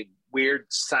like a weird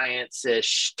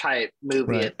science-ish type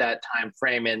movie Right. at that time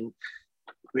frame, and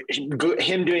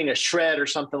him doing a shred or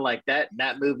something like that in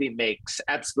that movie makes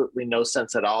absolutely no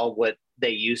sense at all. What they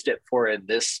used it for in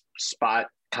this spot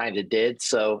kind of did,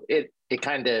 so it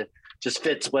kind of just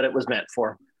fits what it was meant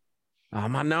for. Oh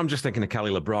man, now I'm just thinking of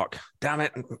Kelly LeBrock. Damn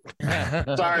it.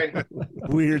 Sorry.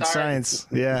 Weird Sorry. science.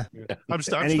 Yeah. I'm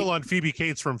still on Phoebe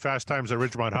Cates from Fast Times at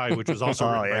Ridgemont High, which was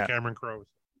also written by Cameron Crowe.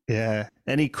 Yeah.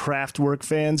 Any Kraftwerk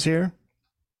fans here?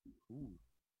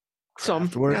 Some.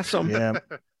 Yeah.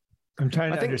 I'm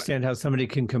trying to understand how somebody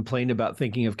can complain about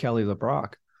thinking of Kelly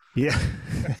LeBrock. Yeah.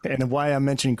 And why I'm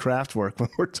mentioning Kraftwerk when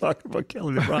we're talking about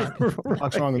Kelly LeBrock.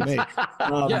 What's wrong with me?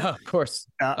 Yeah, of course.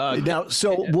 Now,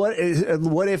 so what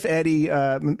if Eddie,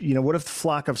 what if the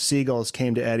flock of seagulls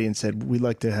came to Eddie and said, we'd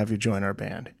like to have you join our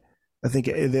band? I think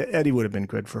Eddie would have been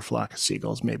good for Flock of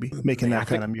Seagulls, maybe making that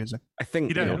kind of music. I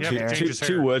think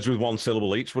two words with one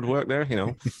syllable each would work there,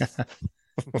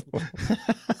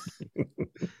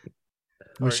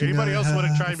 Anybody else want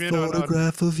to chime in on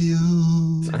photograph of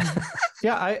you?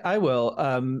 Yeah, I will.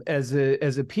 As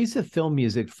a piece of film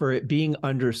music, for it being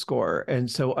underscore, and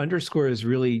so underscore is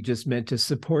really just meant to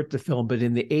support the film, but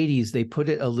in the 80s they put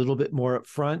it a little bit more up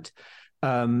front.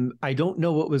 I don't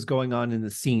know what was going on in the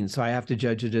scene, so I have to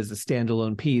judge it as a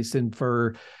standalone piece. And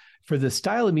for the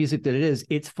style of music that it is,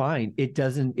 it's fine.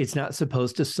 It's not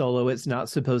supposed to solo. It's not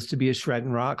supposed to be a shred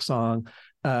and rock song.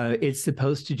 It's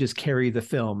supposed to just carry the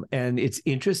film. And it's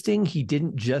interesting. He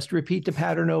didn't just repeat the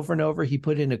pattern over and over. He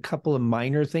put in a couple of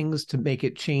minor things to make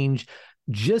it change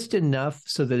just enough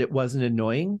so that it wasn't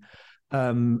annoying.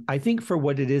 I think for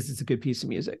what it is, it's a good piece of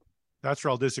music. That's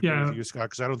where I'll disagree with you, Scott,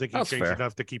 because I don't think he That's changed fair.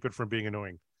 enough to keep it from being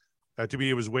annoying. To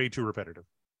me, it was way too repetitive.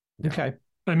 Okay.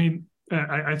 I mean,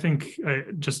 I think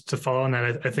just to follow on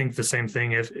that, I think the same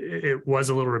thing. If it was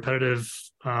a little repetitive,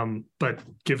 but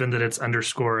given that it's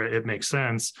underscore, it makes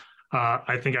sense.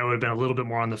 I think I would have been a little bit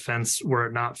more on the fence were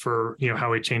it not for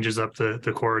how he changes up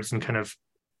the chords and kind of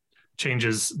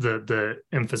changes the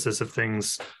emphasis of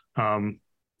things.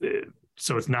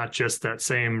 So it's not just that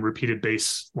same repeated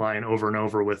bass line over and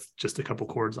over with just a couple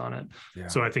chords on it. Yeah.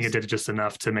 So I think it did just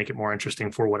enough to make it more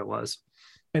interesting for what it was.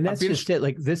 And that's just it.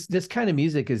 Like this kind of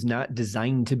music is not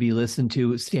designed to be listened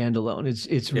to standalone.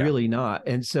 It's really not.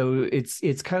 And so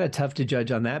it's kind of tough to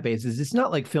judge on that basis. It's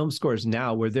not like film scores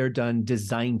now where they're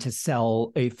designed to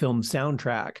sell a film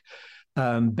soundtrack.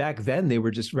 Back then they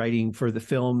were just writing for the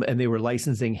film and they were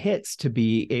licensing hits to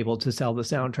be able to sell the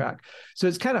soundtrack. So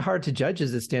it's kind of hard to judge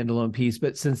as a standalone piece,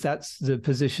 but since that's the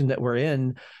position that we're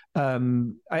in,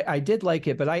 I did like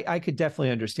it, but I could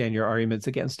definitely understand your arguments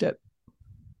against it.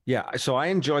 Yeah, so I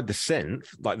enjoyed the synth,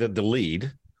 like the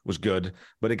lead was good,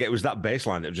 but it was that bass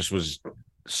line that just was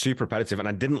super repetitive, and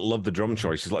I didn't love the drum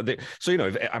choices.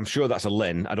 I'm sure that's a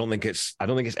Lynn. I don't think it's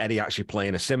Eddie actually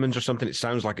playing a Simmons or something. It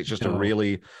sounds like it's just a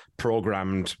really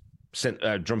programmed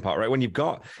synth, drum part, right? When you've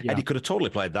got Eddie could have totally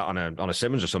played that on a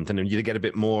Simmons or something, and you'd get a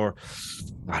bit more.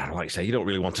 I don't know, like you say, you don't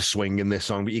really want to swing in this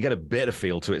song, but you get a bit of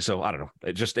feel to it. So I don't know,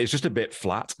 it's just a bit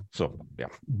flat. So yeah.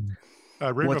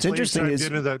 What's interesting is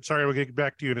sorry, we'll get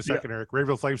back to you in a second, Eric.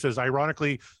 Ravenville Flame says,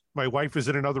 ironically, my wife is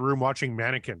in another room watching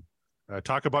Mannequin.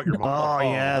 Talk about your mom.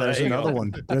 Oh, yeah, there's another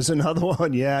one. There's another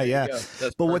one. Yeah, yeah.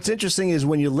 But what's interesting is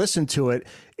when you listen to it,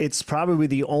 it's probably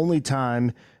the only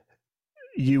time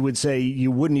you would say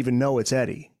you wouldn't even know it's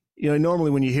Eddie. You know,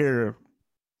 normally when you hear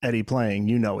Eddie playing,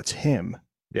 you know it's him.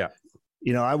 Yeah.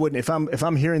 You know, I wouldn't, if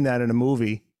I'm hearing that in a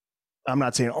movie, I'm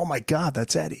not saying, oh my God,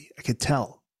 that's Eddie. I could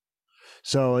tell.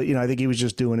 So, you know, I think he was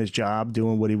just doing his job,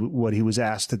 doing what he was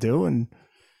asked to do. And,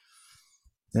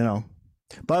 you know,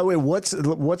 by the way, what's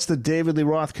the David Lee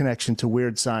Roth connection to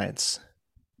Weird Science?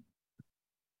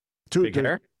 Big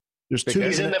hair? There's two.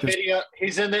 He's in the video.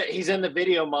 He's in the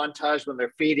video montage when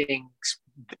they're feeding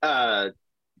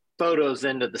photos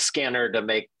into the scanner to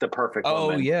make the perfect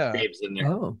woman. Yeah. Babe's in there.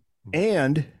 Oh.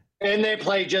 And they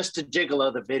play Just a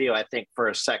Gigolo, the video, I think, for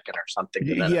a second or something.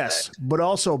 Yes, but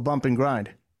also Bump and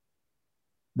Grind.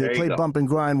 They play go. Bump and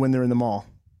Grind when they're in the mall.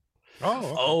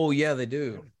 Oh yeah, they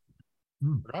do.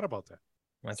 Forgot about that.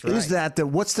 That's right. Is that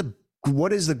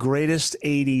what is the greatest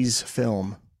 80s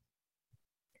film?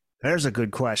 There's a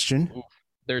good question.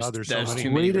 There's so many.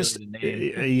 too many Greatest,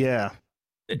 really to name. yeah.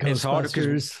 It's hard because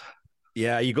Ghostbusters.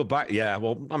 yeah, you go back. Yeah,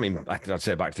 well, I mean, I'd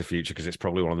say Back to the Future because it's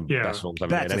probably one of the best films ever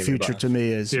Back made. to the anyway, Future but to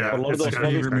me is a lot of those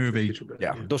favorite movie.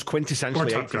 Yeah, those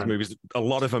quintessentially Top 80s Gun. movies. A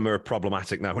lot of them are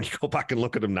problematic now when you go back and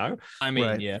look at them now. I mean,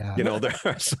 Right. yeah. You know,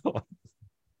 they're so.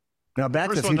 Now Back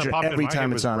to First the one that Future popped in every my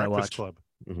time head it's was on I Breakfast watch.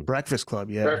 Club. Breakfast Club,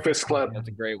 yeah. Breakfast Club. That's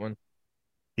a great one.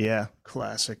 Yeah,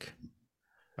 classic.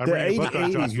 I'm The reading a book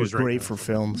on John 80s Hughes was right great now. for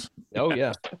films. Oh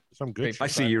yeah. Some good. I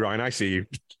see you, Ryan. I see you.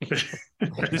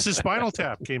 This is Spinal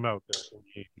Tap came out in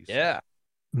the 80s. Yeah.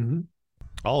 Mm-hmm.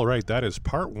 All right, that is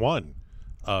part 1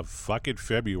 of fucking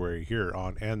February here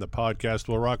on And the Podcast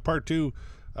Will Rock. Part 2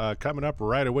 coming up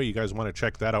right away. You guys want to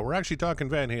check that out. We're actually talking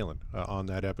Van Halen on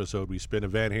that episode. We spin a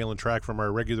Van Halen track from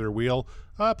our regular wheel.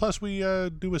 Plus we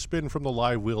do a spin from the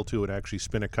live wheel too and actually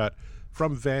spin a cut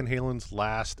from Van Halen's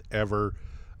last ever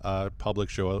public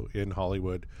show in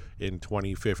Hollywood in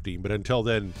 2015. But until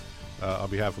then, on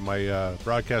behalf of my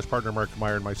broadcast partner Mark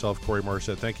Meyer and myself, Corey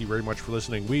Morissette, thank you very much for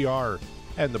listening. We are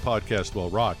And the Podcast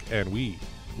Will Rock, and we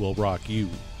will rock you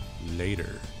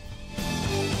later.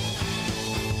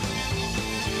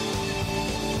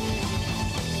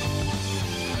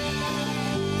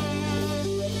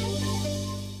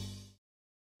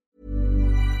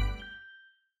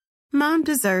 Mom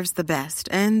deserves the best,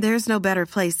 and there's no better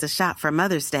place to shop for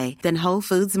Mother's Day than Whole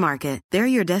Foods Market. They're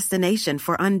your destination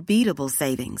for unbeatable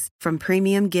savings, from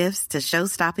premium gifts to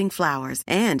show-stopping flowers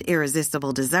and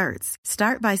irresistible desserts.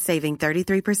 Start by saving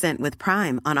 33% with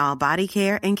Prime on all body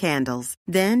care and candles.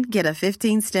 Then get a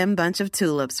 15-stem bunch of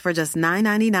tulips for just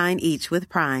 $9.99 each with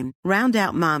Prime. Round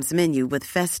out Mom's menu with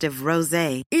festive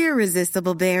rosé,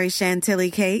 irresistible berry chantilly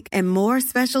cake, and more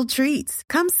special treats.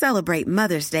 Come celebrate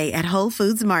Mother's Day at Whole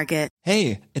Foods Market.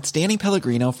 Hey, it's Danny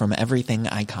Pellegrino from Everything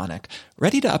Iconic.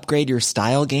 Ready to upgrade your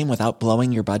style game without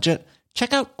blowing your budget?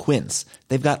 Check out Quince.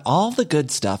 They've got all the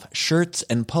good stuff, shirts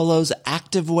and polos,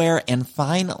 activewear, and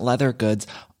fine leather goods,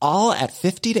 all at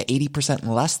 50 to 80%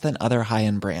 less than other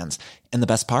high-end brands. And the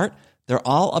best part? They're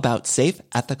all about safe,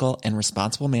 ethical, and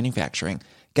responsible manufacturing.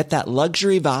 Get that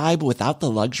luxury vibe without the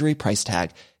luxury price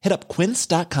tag. Hit up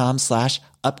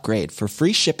quince.com/upgrade for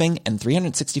free shipping and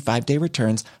 365-day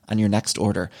returns on your next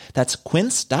order. That's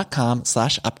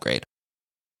quince.com/upgrade.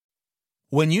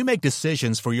 When you make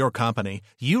decisions for your company,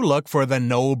 you look for the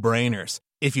no-brainers.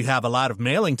 If you have a lot of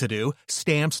mailing to do,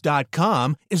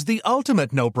 Stamps.com is the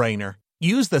ultimate no-brainer.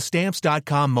 Use the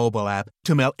Stamps.com mobile app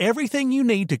to mail everything you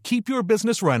need to keep your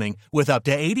business running with up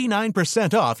to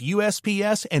 89% off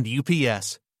USPS and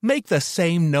UPS. Make the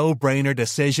same no-brainer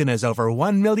decision as over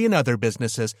 1 million other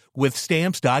businesses with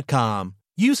Stamps.com.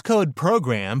 Use code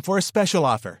PROGRAM for a special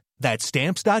offer. That's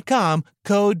Stamps.com,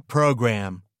 code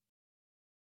PROGRAM.